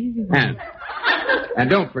 really? And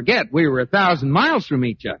don't forget, we were 1,000 miles from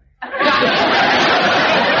each other.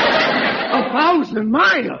 1,000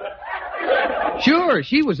 miles? Sure,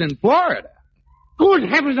 she was in Florida. Good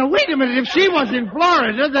heavens, now wait a minute. If she was in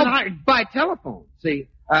Florida, then by telephone. See,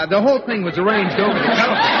 the whole thing was arranged over the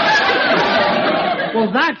telephone.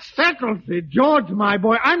 Well, that settles it. George, my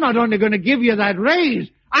boy, I'm not only going to give you that raise,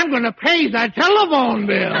 I'm going to pay that telephone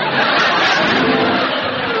bill.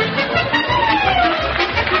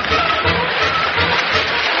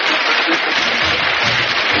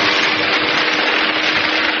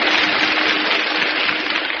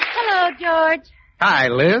 Hello, George. Hi,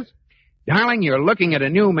 Liz. Darling, you're looking at a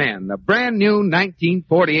new man, the brand new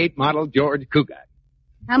 1948 model George Cougat.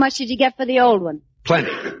 How much did you get for the old one?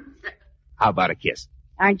 Plenty. How about a kiss?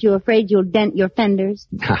 Aren't you afraid you'll dent your fenders?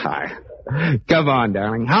 Come on,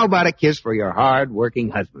 darling. How about a kiss for your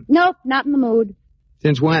hard-working husband? Nope, not in the mood.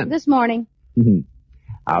 Since when? This morning.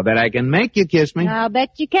 I'll bet I can make you kiss me. I'll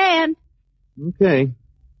bet you can. Okay.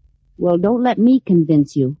 Well, don't let me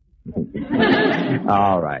convince you.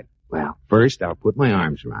 All right. Well, first I'll put my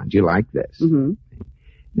arms around you like this. Mm-hmm.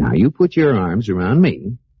 Now you put your arms around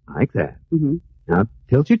me like that. Mm-hmm. Now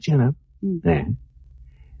tilt your chin up. There.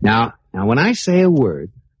 Now when I say a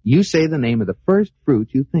word, you say the name of the first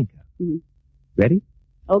fruit you think of. Mm-hmm. Ready?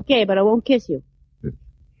 Okay, but I won't kiss you.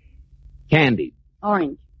 Candied.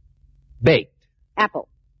 Orange. Baked. Apple.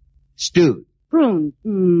 Stewed. Prunes.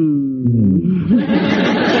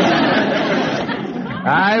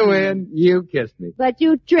 I win. You kissed me. But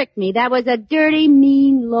you tricked me. That was a dirty,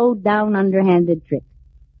 mean, low-down, underhanded trick.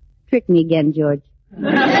 Trick me again, George.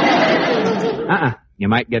 You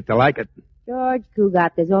might get to like it. George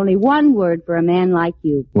Cougat, there's only one word for a man like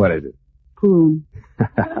you. What is it? Prune.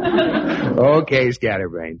 Okay,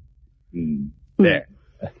 scatterbrain. There.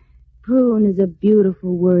 Prune is a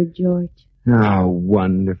beautiful word, George. Oh,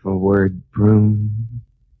 wonderful word, prune.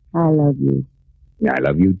 I love you. I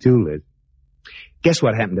love you too, Liz. Guess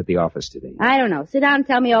what happened at the office today? I don't know. Sit down and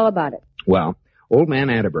tell me all about it. Well, Old man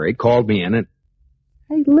Atterbury called me in and...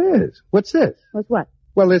 Hey, Liz, what's this? What's what?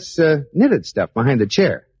 Well, this knitted stuff behind the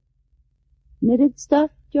chair. Knitted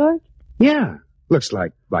stuff, George? Yeah, looks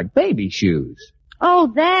like baby shoes.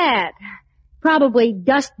 Oh, that. Probably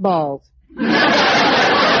dust balls.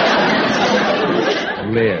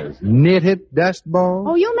 Liz, knitted dust balls?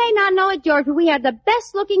 Oh, you may not know it, George, but we have the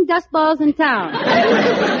best-looking dust balls in town.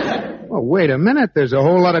 Well, wait a minute. There's a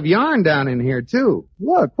whole lot of yarn down in here, too.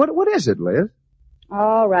 Look, what is it, Liz?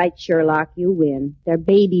 All right, Sherlock, you win. They're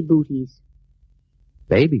baby booties.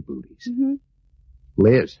 Baby booties? Mm-hmm.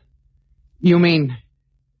 Liz, you mean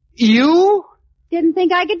you? Didn't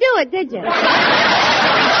think I could do it, did you?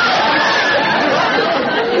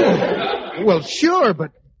 Well, sure,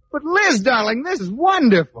 but Liz, darling, this is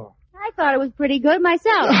wonderful. I thought it was pretty good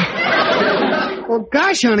myself. Well,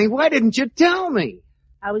 gosh, honey, why didn't you tell me?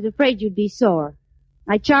 I was afraid you'd be sore.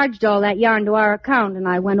 I charged all that yarn to our account, and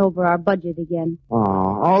I went over our budget again. Oh,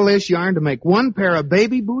 all this yarn to make one pair of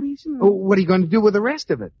baby booties? Oh, what are you going to do with the rest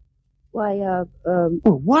of it? Why, Well,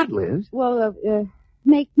 what, Liz? Well,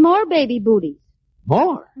 make more baby booties.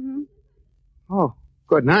 More? Mm-hmm. Oh,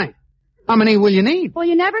 good night. How many will you need? Well,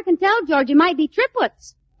 you never can tell, George. It might be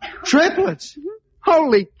triplets. Triplets? Mm-hmm.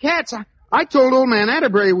 Holy cats. I told old man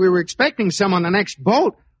Atterbury we were expecting some on the next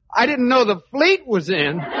boat. I didn't know the fleet was in.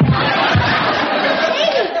 Katie,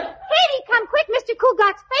 come quick. Mr.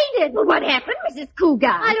 Cougat's fainted. Well, what happened, Mrs.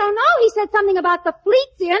 Cougat? I don't know. He said something about the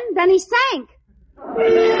fleet's in, then he sank.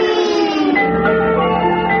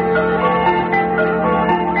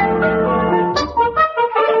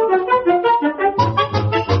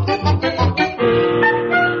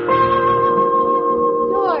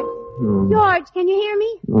 George, can you hear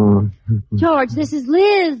me? Oh. George, this is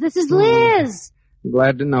Liz. This is Liz.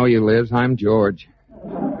 Glad to know you, Liz. I'm George.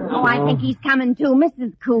 Oh, I think he's coming too,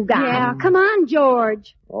 Mrs. Cougat. Yeah, come on,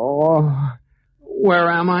 George. Oh, where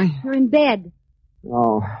am I? You're in bed.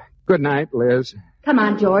 Oh, good night, Liz. Come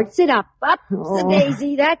on, George. Sit up. Up, Oh.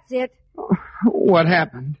 Daisy. That's it. What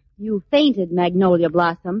happened? You fainted, Magnolia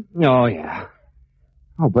Blossom. Oh, yeah.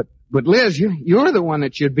 Oh, but Liz, you're the one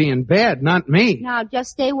that should be in bed, not me. Now,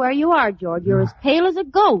 just stay where you are, George. You're as pale as a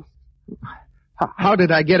ghost. How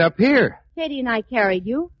did I get up here? Katie and I carried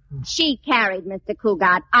you. She carried, Mr.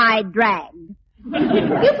 Cougat. I dragged.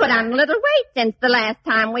 You put on a little weight since the last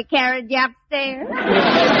time we carried you upstairs.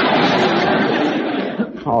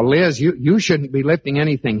 Oh, Liz, you shouldn't be lifting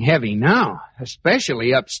anything heavy now,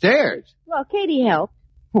 especially upstairs. Well, Katie helped.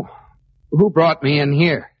 Oh, who brought me in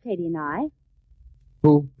here? Katie and I.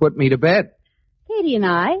 Who put me to bed? Katie and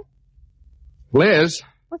I. Liz,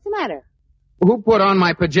 What's the matter? who put on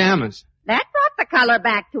my pajamas? That brought the color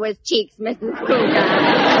back to his cheeks, Mrs. Cougat.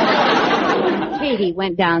 Katie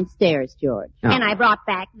went downstairs, George. Oh. And I brought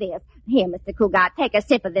back this. Here, Mr. Cougat, take a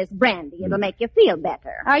sip of this brandy. It'll make you feel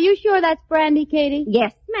better. Are you sure that's brandy, Katie?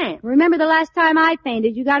 Yes, ma'am. Remember the last time I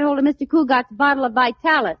fainted, you got hold of Mr. Cougat's bottle of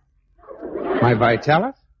Vitalis. My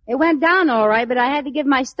Vitalis? It went down all right, but I had to give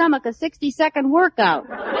my stomach a 60-second workout.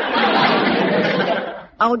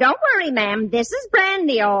 Oh, don't worry, ma'am. This is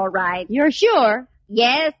brandy, all right. You're sure?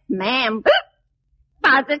 Yes, ma'am.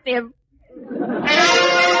 Positive.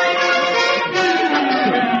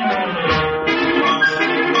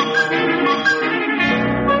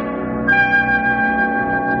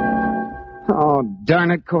 Oh,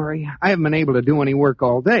 darn it, Corey. I haven't been able to do any work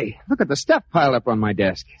all day. Look at the stuff piled up on my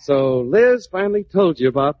desk. So Liz finally told you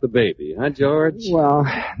about the baby, huh, George? Well,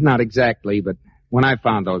 not exactly, but when I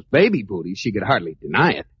found those baby booties, she could hardly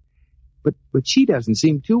deny it. But she doesn't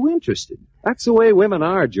seem too interested. That's the way women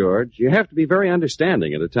are, George. You have to be very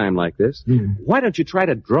understanding at a time like this. Why don't you try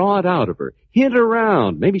to draw it out of her? Hint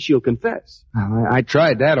around. Maybe she'll confess. Well, I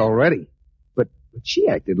tried that already. But she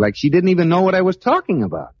acted like she didn't even know what I was talking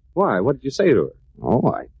about. Why? What did you say to her?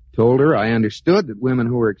 Oh, I told her I understood that women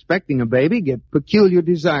who are expecting a baby get peculiar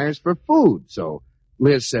desires for food. So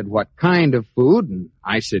Liz said, what kind of food? And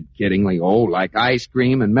I said kiddingly, like ice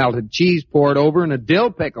cream and melted cheese poured over and a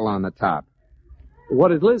dill pickle on the top. What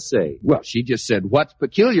did Liz say? Well, she just said, what's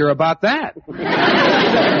peculiar about that?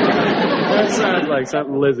 That sounds like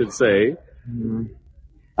something Liz would say.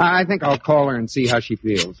 I think I'll call her and see how she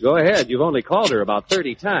feels. Go ahead. You've only called her about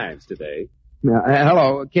 30 times today.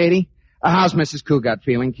 Hello, Katie. How's Mrs. Cougat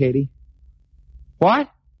feeling, Katie? What?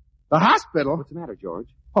 The hospital? What's the matter, George?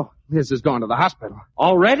 Oh, Liz has gone to the hospital.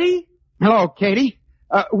 Already? Hello, Katie.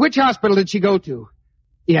 Which hospital did she go to?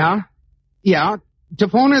 Yeah? To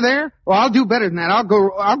phone her there? Well, I'll do better than that. I'll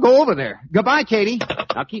go over there. Goodbye, Katie.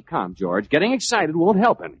 Now keep calm, George. Getting excited won't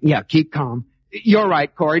help any. Yeah, keep calm. You're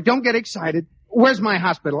right, Corey. Don't get excited. Where's my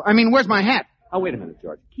hospital? Where's my hat? Oh, wait a minute,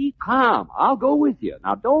 George. Keep calm. I'll go with you.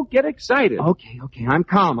 Now, don't get excited. Okay. I'm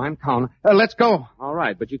calm. Let's go. All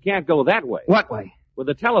right, but you can't go that way. What way? With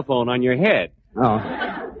the telephone on your head. Oh.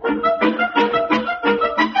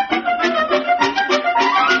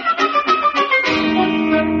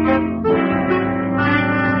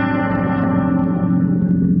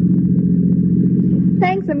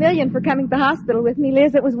 Thanks a million for coming to the hospital with me,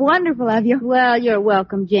 Liz. It was wonderful of you. Well, you're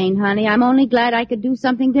welcome, Jane, honey. I'm only glad I could do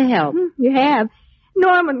something to help. You have.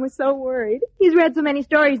 Norman was so worried. He's read so many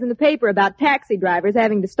stories in the paper about taxi drivers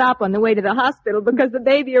having to stop on the way to the hospital because the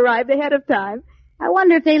baby arrived ahead of time. I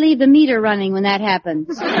wonder if they leave the meter running when that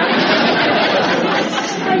happens.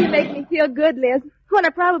 Oh, you make me feel good, Liz, when I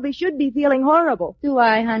probably should be feeling horrible. Do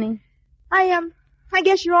I, honey? I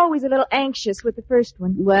guess you're always a little anxious with the first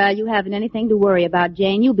one. Well, you haven't anything to worry about,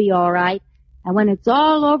 Jane. You'll be all right. And when it's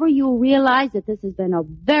all over, you'll realize that this has been a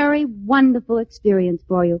very wonderful experience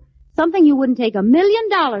for you. Something you wouldn't take $1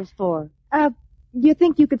 million for. Do you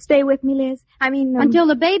think you could stay with me, Liz? Until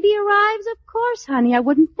the baby arrives, of course, honey. I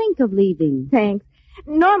wouldn't think of leaving. Thanks.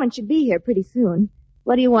 Norman should be here pretty soon.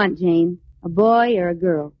 What do you want, Jane? A boy or a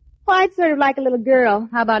girl? Well, I'd sort of like a little girl.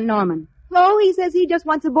 How about Norman? Oh, he says he just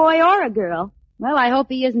wants a boy or a girl. Well, I hope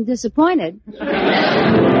he isn't disappointed.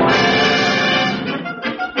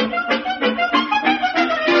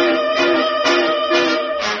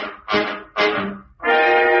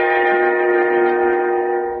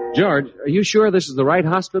 George, are you sure this is the right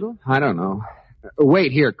hospital? I don't know.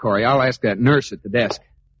 Wait here, Corey. I'll ask that nurse at the desk.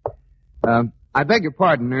 I beg your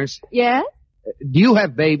pardon, nurse. Yes? Do you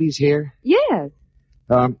have babies here? Yes.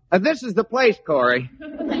 This is the place, Corey.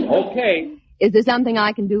 Okay. Is there something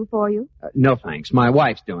I can do for you? No, thanks. My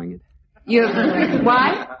wife's doing it. Your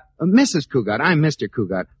wife? Mrs. Cugat. I'm Mr.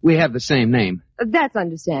 Cugat. We have the same name. That's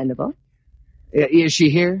understandable. Is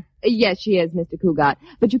she here? Yes, she is, Mr. Cugat.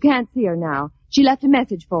 But you can't see her now. She left a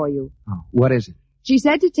message for you. Oh, what is it? She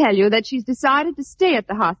said to tell you that she's decided to stay at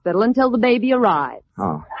the hospital until the baby arrives.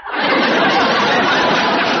 Oh.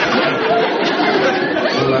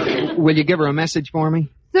 Will you give her a message for me?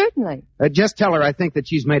 Certainly. Just tell her I think that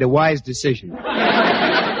she's made a wise decision.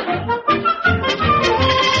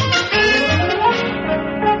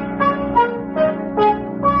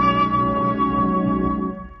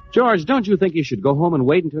 George, don't you think you should go home and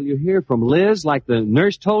wait until you hear from Liz like the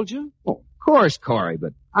nurse told you? Oh, of course, Corey,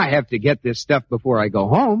 but I have to get this stuff before I go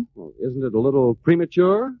home. Well, isn't it a little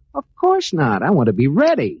premature? Of course not. I want to be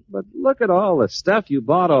ready. But look at all the stuff you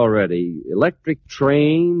bought already. Electric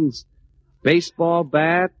trains, baseball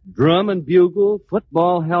bat, drum and bugle,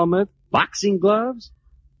 football helmet, boxing gloves.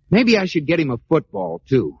 Maybe I should get him a football,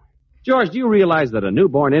 too. George, do you realize that a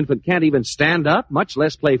newborn infant can't even stand up, much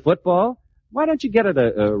less play football? Why don't you get it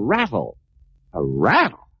a rattle? A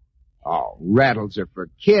rattle? Oh, rattles are for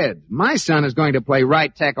kids. My son is going to play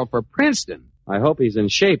right tackle for Princeton. I hope he's in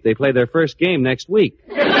shape. They play their first game next week.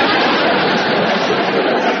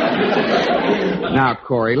 Now,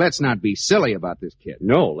 Corey, let's not be silly about this kid.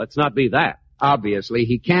 No, let's not be that. Obviously,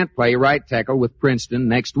 he can't play right tackle with Princeton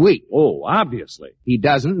next week. Oh, obviously. He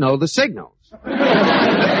doesn't know the signals.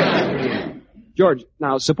 George,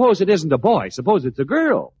 now, suppose it isn't a boy. Suppose it's a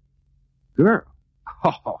girl. Girl?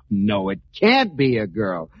 Oh, no, it can't be a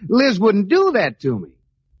girl. Liz wouldn't do that to me.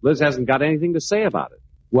 Liz hasn't got anything to say about it.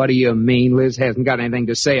 What do you mean Liz hasn't got anything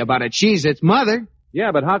to say about it? She's its mother.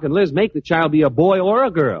 Yeah, but how can Liz make the child be a boy or a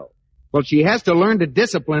girl? Well, she has to learn to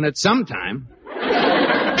discipline it sometime.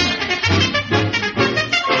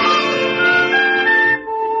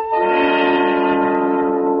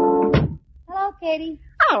 Hello, Katie.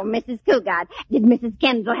 Oh, Mrs. Cugat, did Mrs.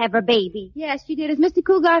 Kendall have her baby? Yes, she did. Is Mr.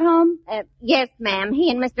 Cugat home? Yes, ma'am. He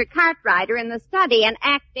and Mr. Cartwright are in the study and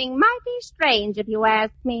acting mighty strange, if you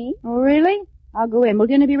ask me. Oh, really? I'll go in. Will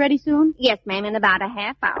dinner be ready soon? Yes, ma'am, in about a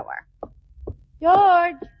half hour.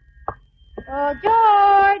 George! Oh,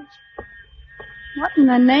 George! What in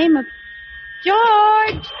the name of...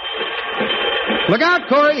 George! Look out,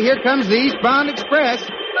 Corey. Here comes the Eastbound Express.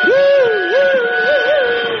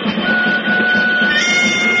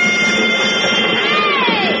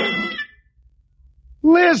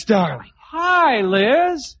 Liz, darling. Hi,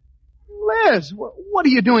 Liz. Liz, what are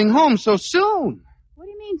you doing home so soon? What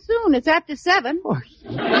do you mean soon? It's after 7. Oh.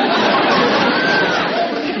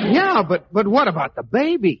 Yeah, but what about the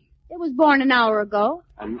baby? It was born an hour ago.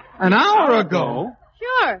 An hour ago?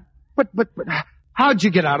 Sure. But how'd you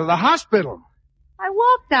get out of the hospital? I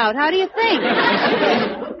walked out. How do you think?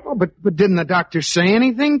 Oh, but didn't the doctor say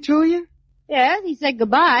anything to you? Yes, he said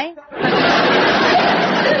goodbye.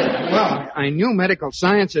 Well, I knew medical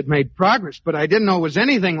science had made progress, but I didn't know it was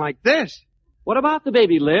anything like this. What about the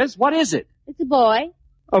baby, Liz? What is it? It's a boy.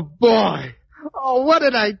 A boy? Oh, what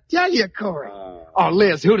did I tell you, Corey? Oh,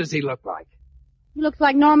 Liz, who does he look like? He looks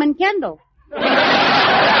like Norman Kendall. Yeah,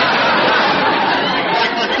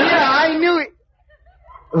 I knew it.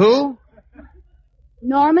 Who?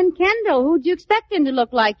 Norman Kendall. Who'd you expect him to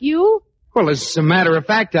look like? You? Well, as a matter of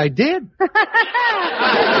fact, I did. Well,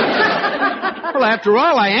 after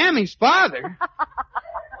all, I am his father.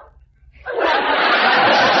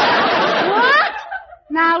 What?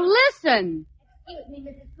 Now listen. Excuse me,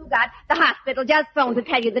 Mrs. Cougat. The hospital just phoned to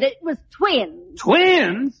tell you that it was twins.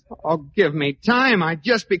 Twins? Oh, give me time. I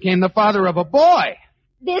just became the father of a boy.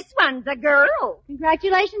 This one's a girl.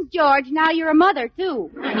 Congratulations, George. Now you're a mother, too.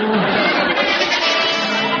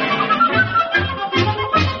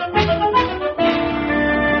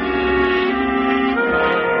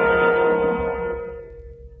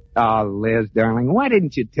 Oh, Liz, darling, why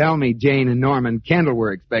didn't you tell me Jane and Norman Kendall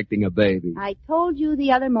were expecting a baby? I told you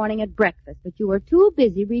the other morning at breakfast, but you were too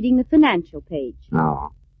busy reading the financial page. Oh.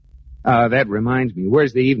 That reminds me.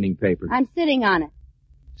 Where's the evening paper? I'm sitting on it.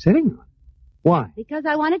 Sitting on it? Why? Because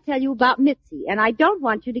I want to tell you about Mitzi, and I don't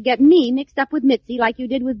want you to get me mixed up with Mitzi like you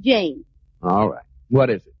did with Jane. All right. What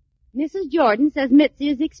is it? Mrs. Jordan says Mitzi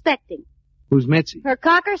is expecting. Who's Mitzi? Her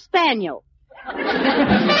Cocker Spaniel.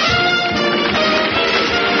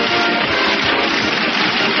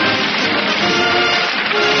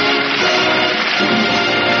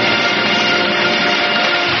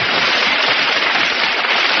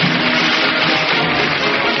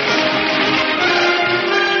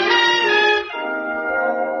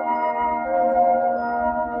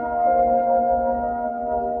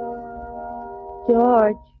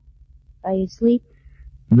 George, are you asleep?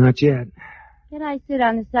 Not yet. Can I sit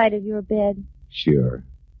on the side of your bed? Sure.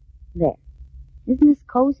 There. Isn't this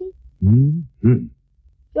cozy? Mm-hmm.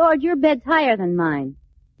 George, your bed's higher than mine.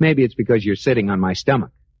 Maybe it's because you're sitting on my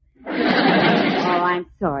stomach. Oh, I'm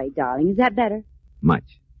sorry, darling. Is that better?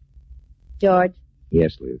 Much. George,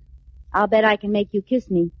 Yes, Liz. I'll bet I can make you kiss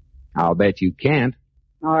me. I'll bet you can't.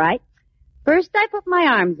 All right. First, I put my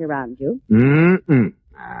arms around you. Mm-mm.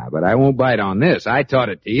 But I won't bite on this. I taught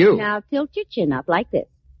it to you. Now, tilt your chin up like this.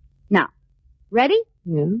 Now, ready?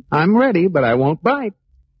 Yeah, I'm ready, but I won't bite.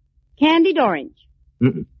 Candied orange.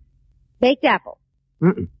 Mm-mm. Baked apple.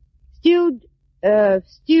 Mm-mm. Stewed,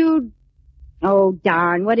 oh,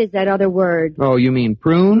 darn, what is that other word? Oh, you mean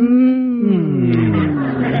prune?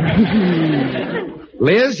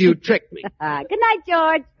 Liz, you tricked me. Good night,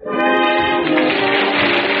 George.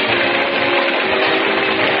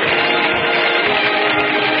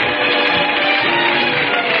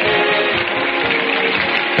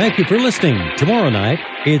 Thank you for listening. Tomorrow night,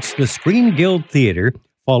 it's the Screen Guild Theater,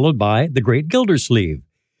 followed by The Great Gildersleeve.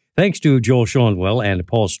 Thanks to Joel Schoenwell and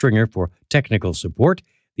Paul Stringer for technical support.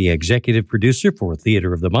 The executive producer for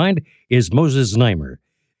Theater of the Mind is Moses Neimer.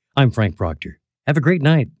 I'm Frank Proctor. Have a great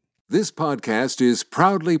night. This podcast is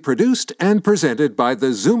proudly produced and presented by the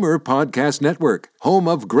Zoomer Podcast Network, home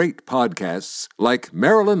of great podcasts like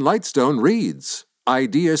Marilyn Lightstone Reads,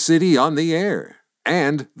 Idea City on the Air,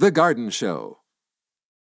 and The Garden Show.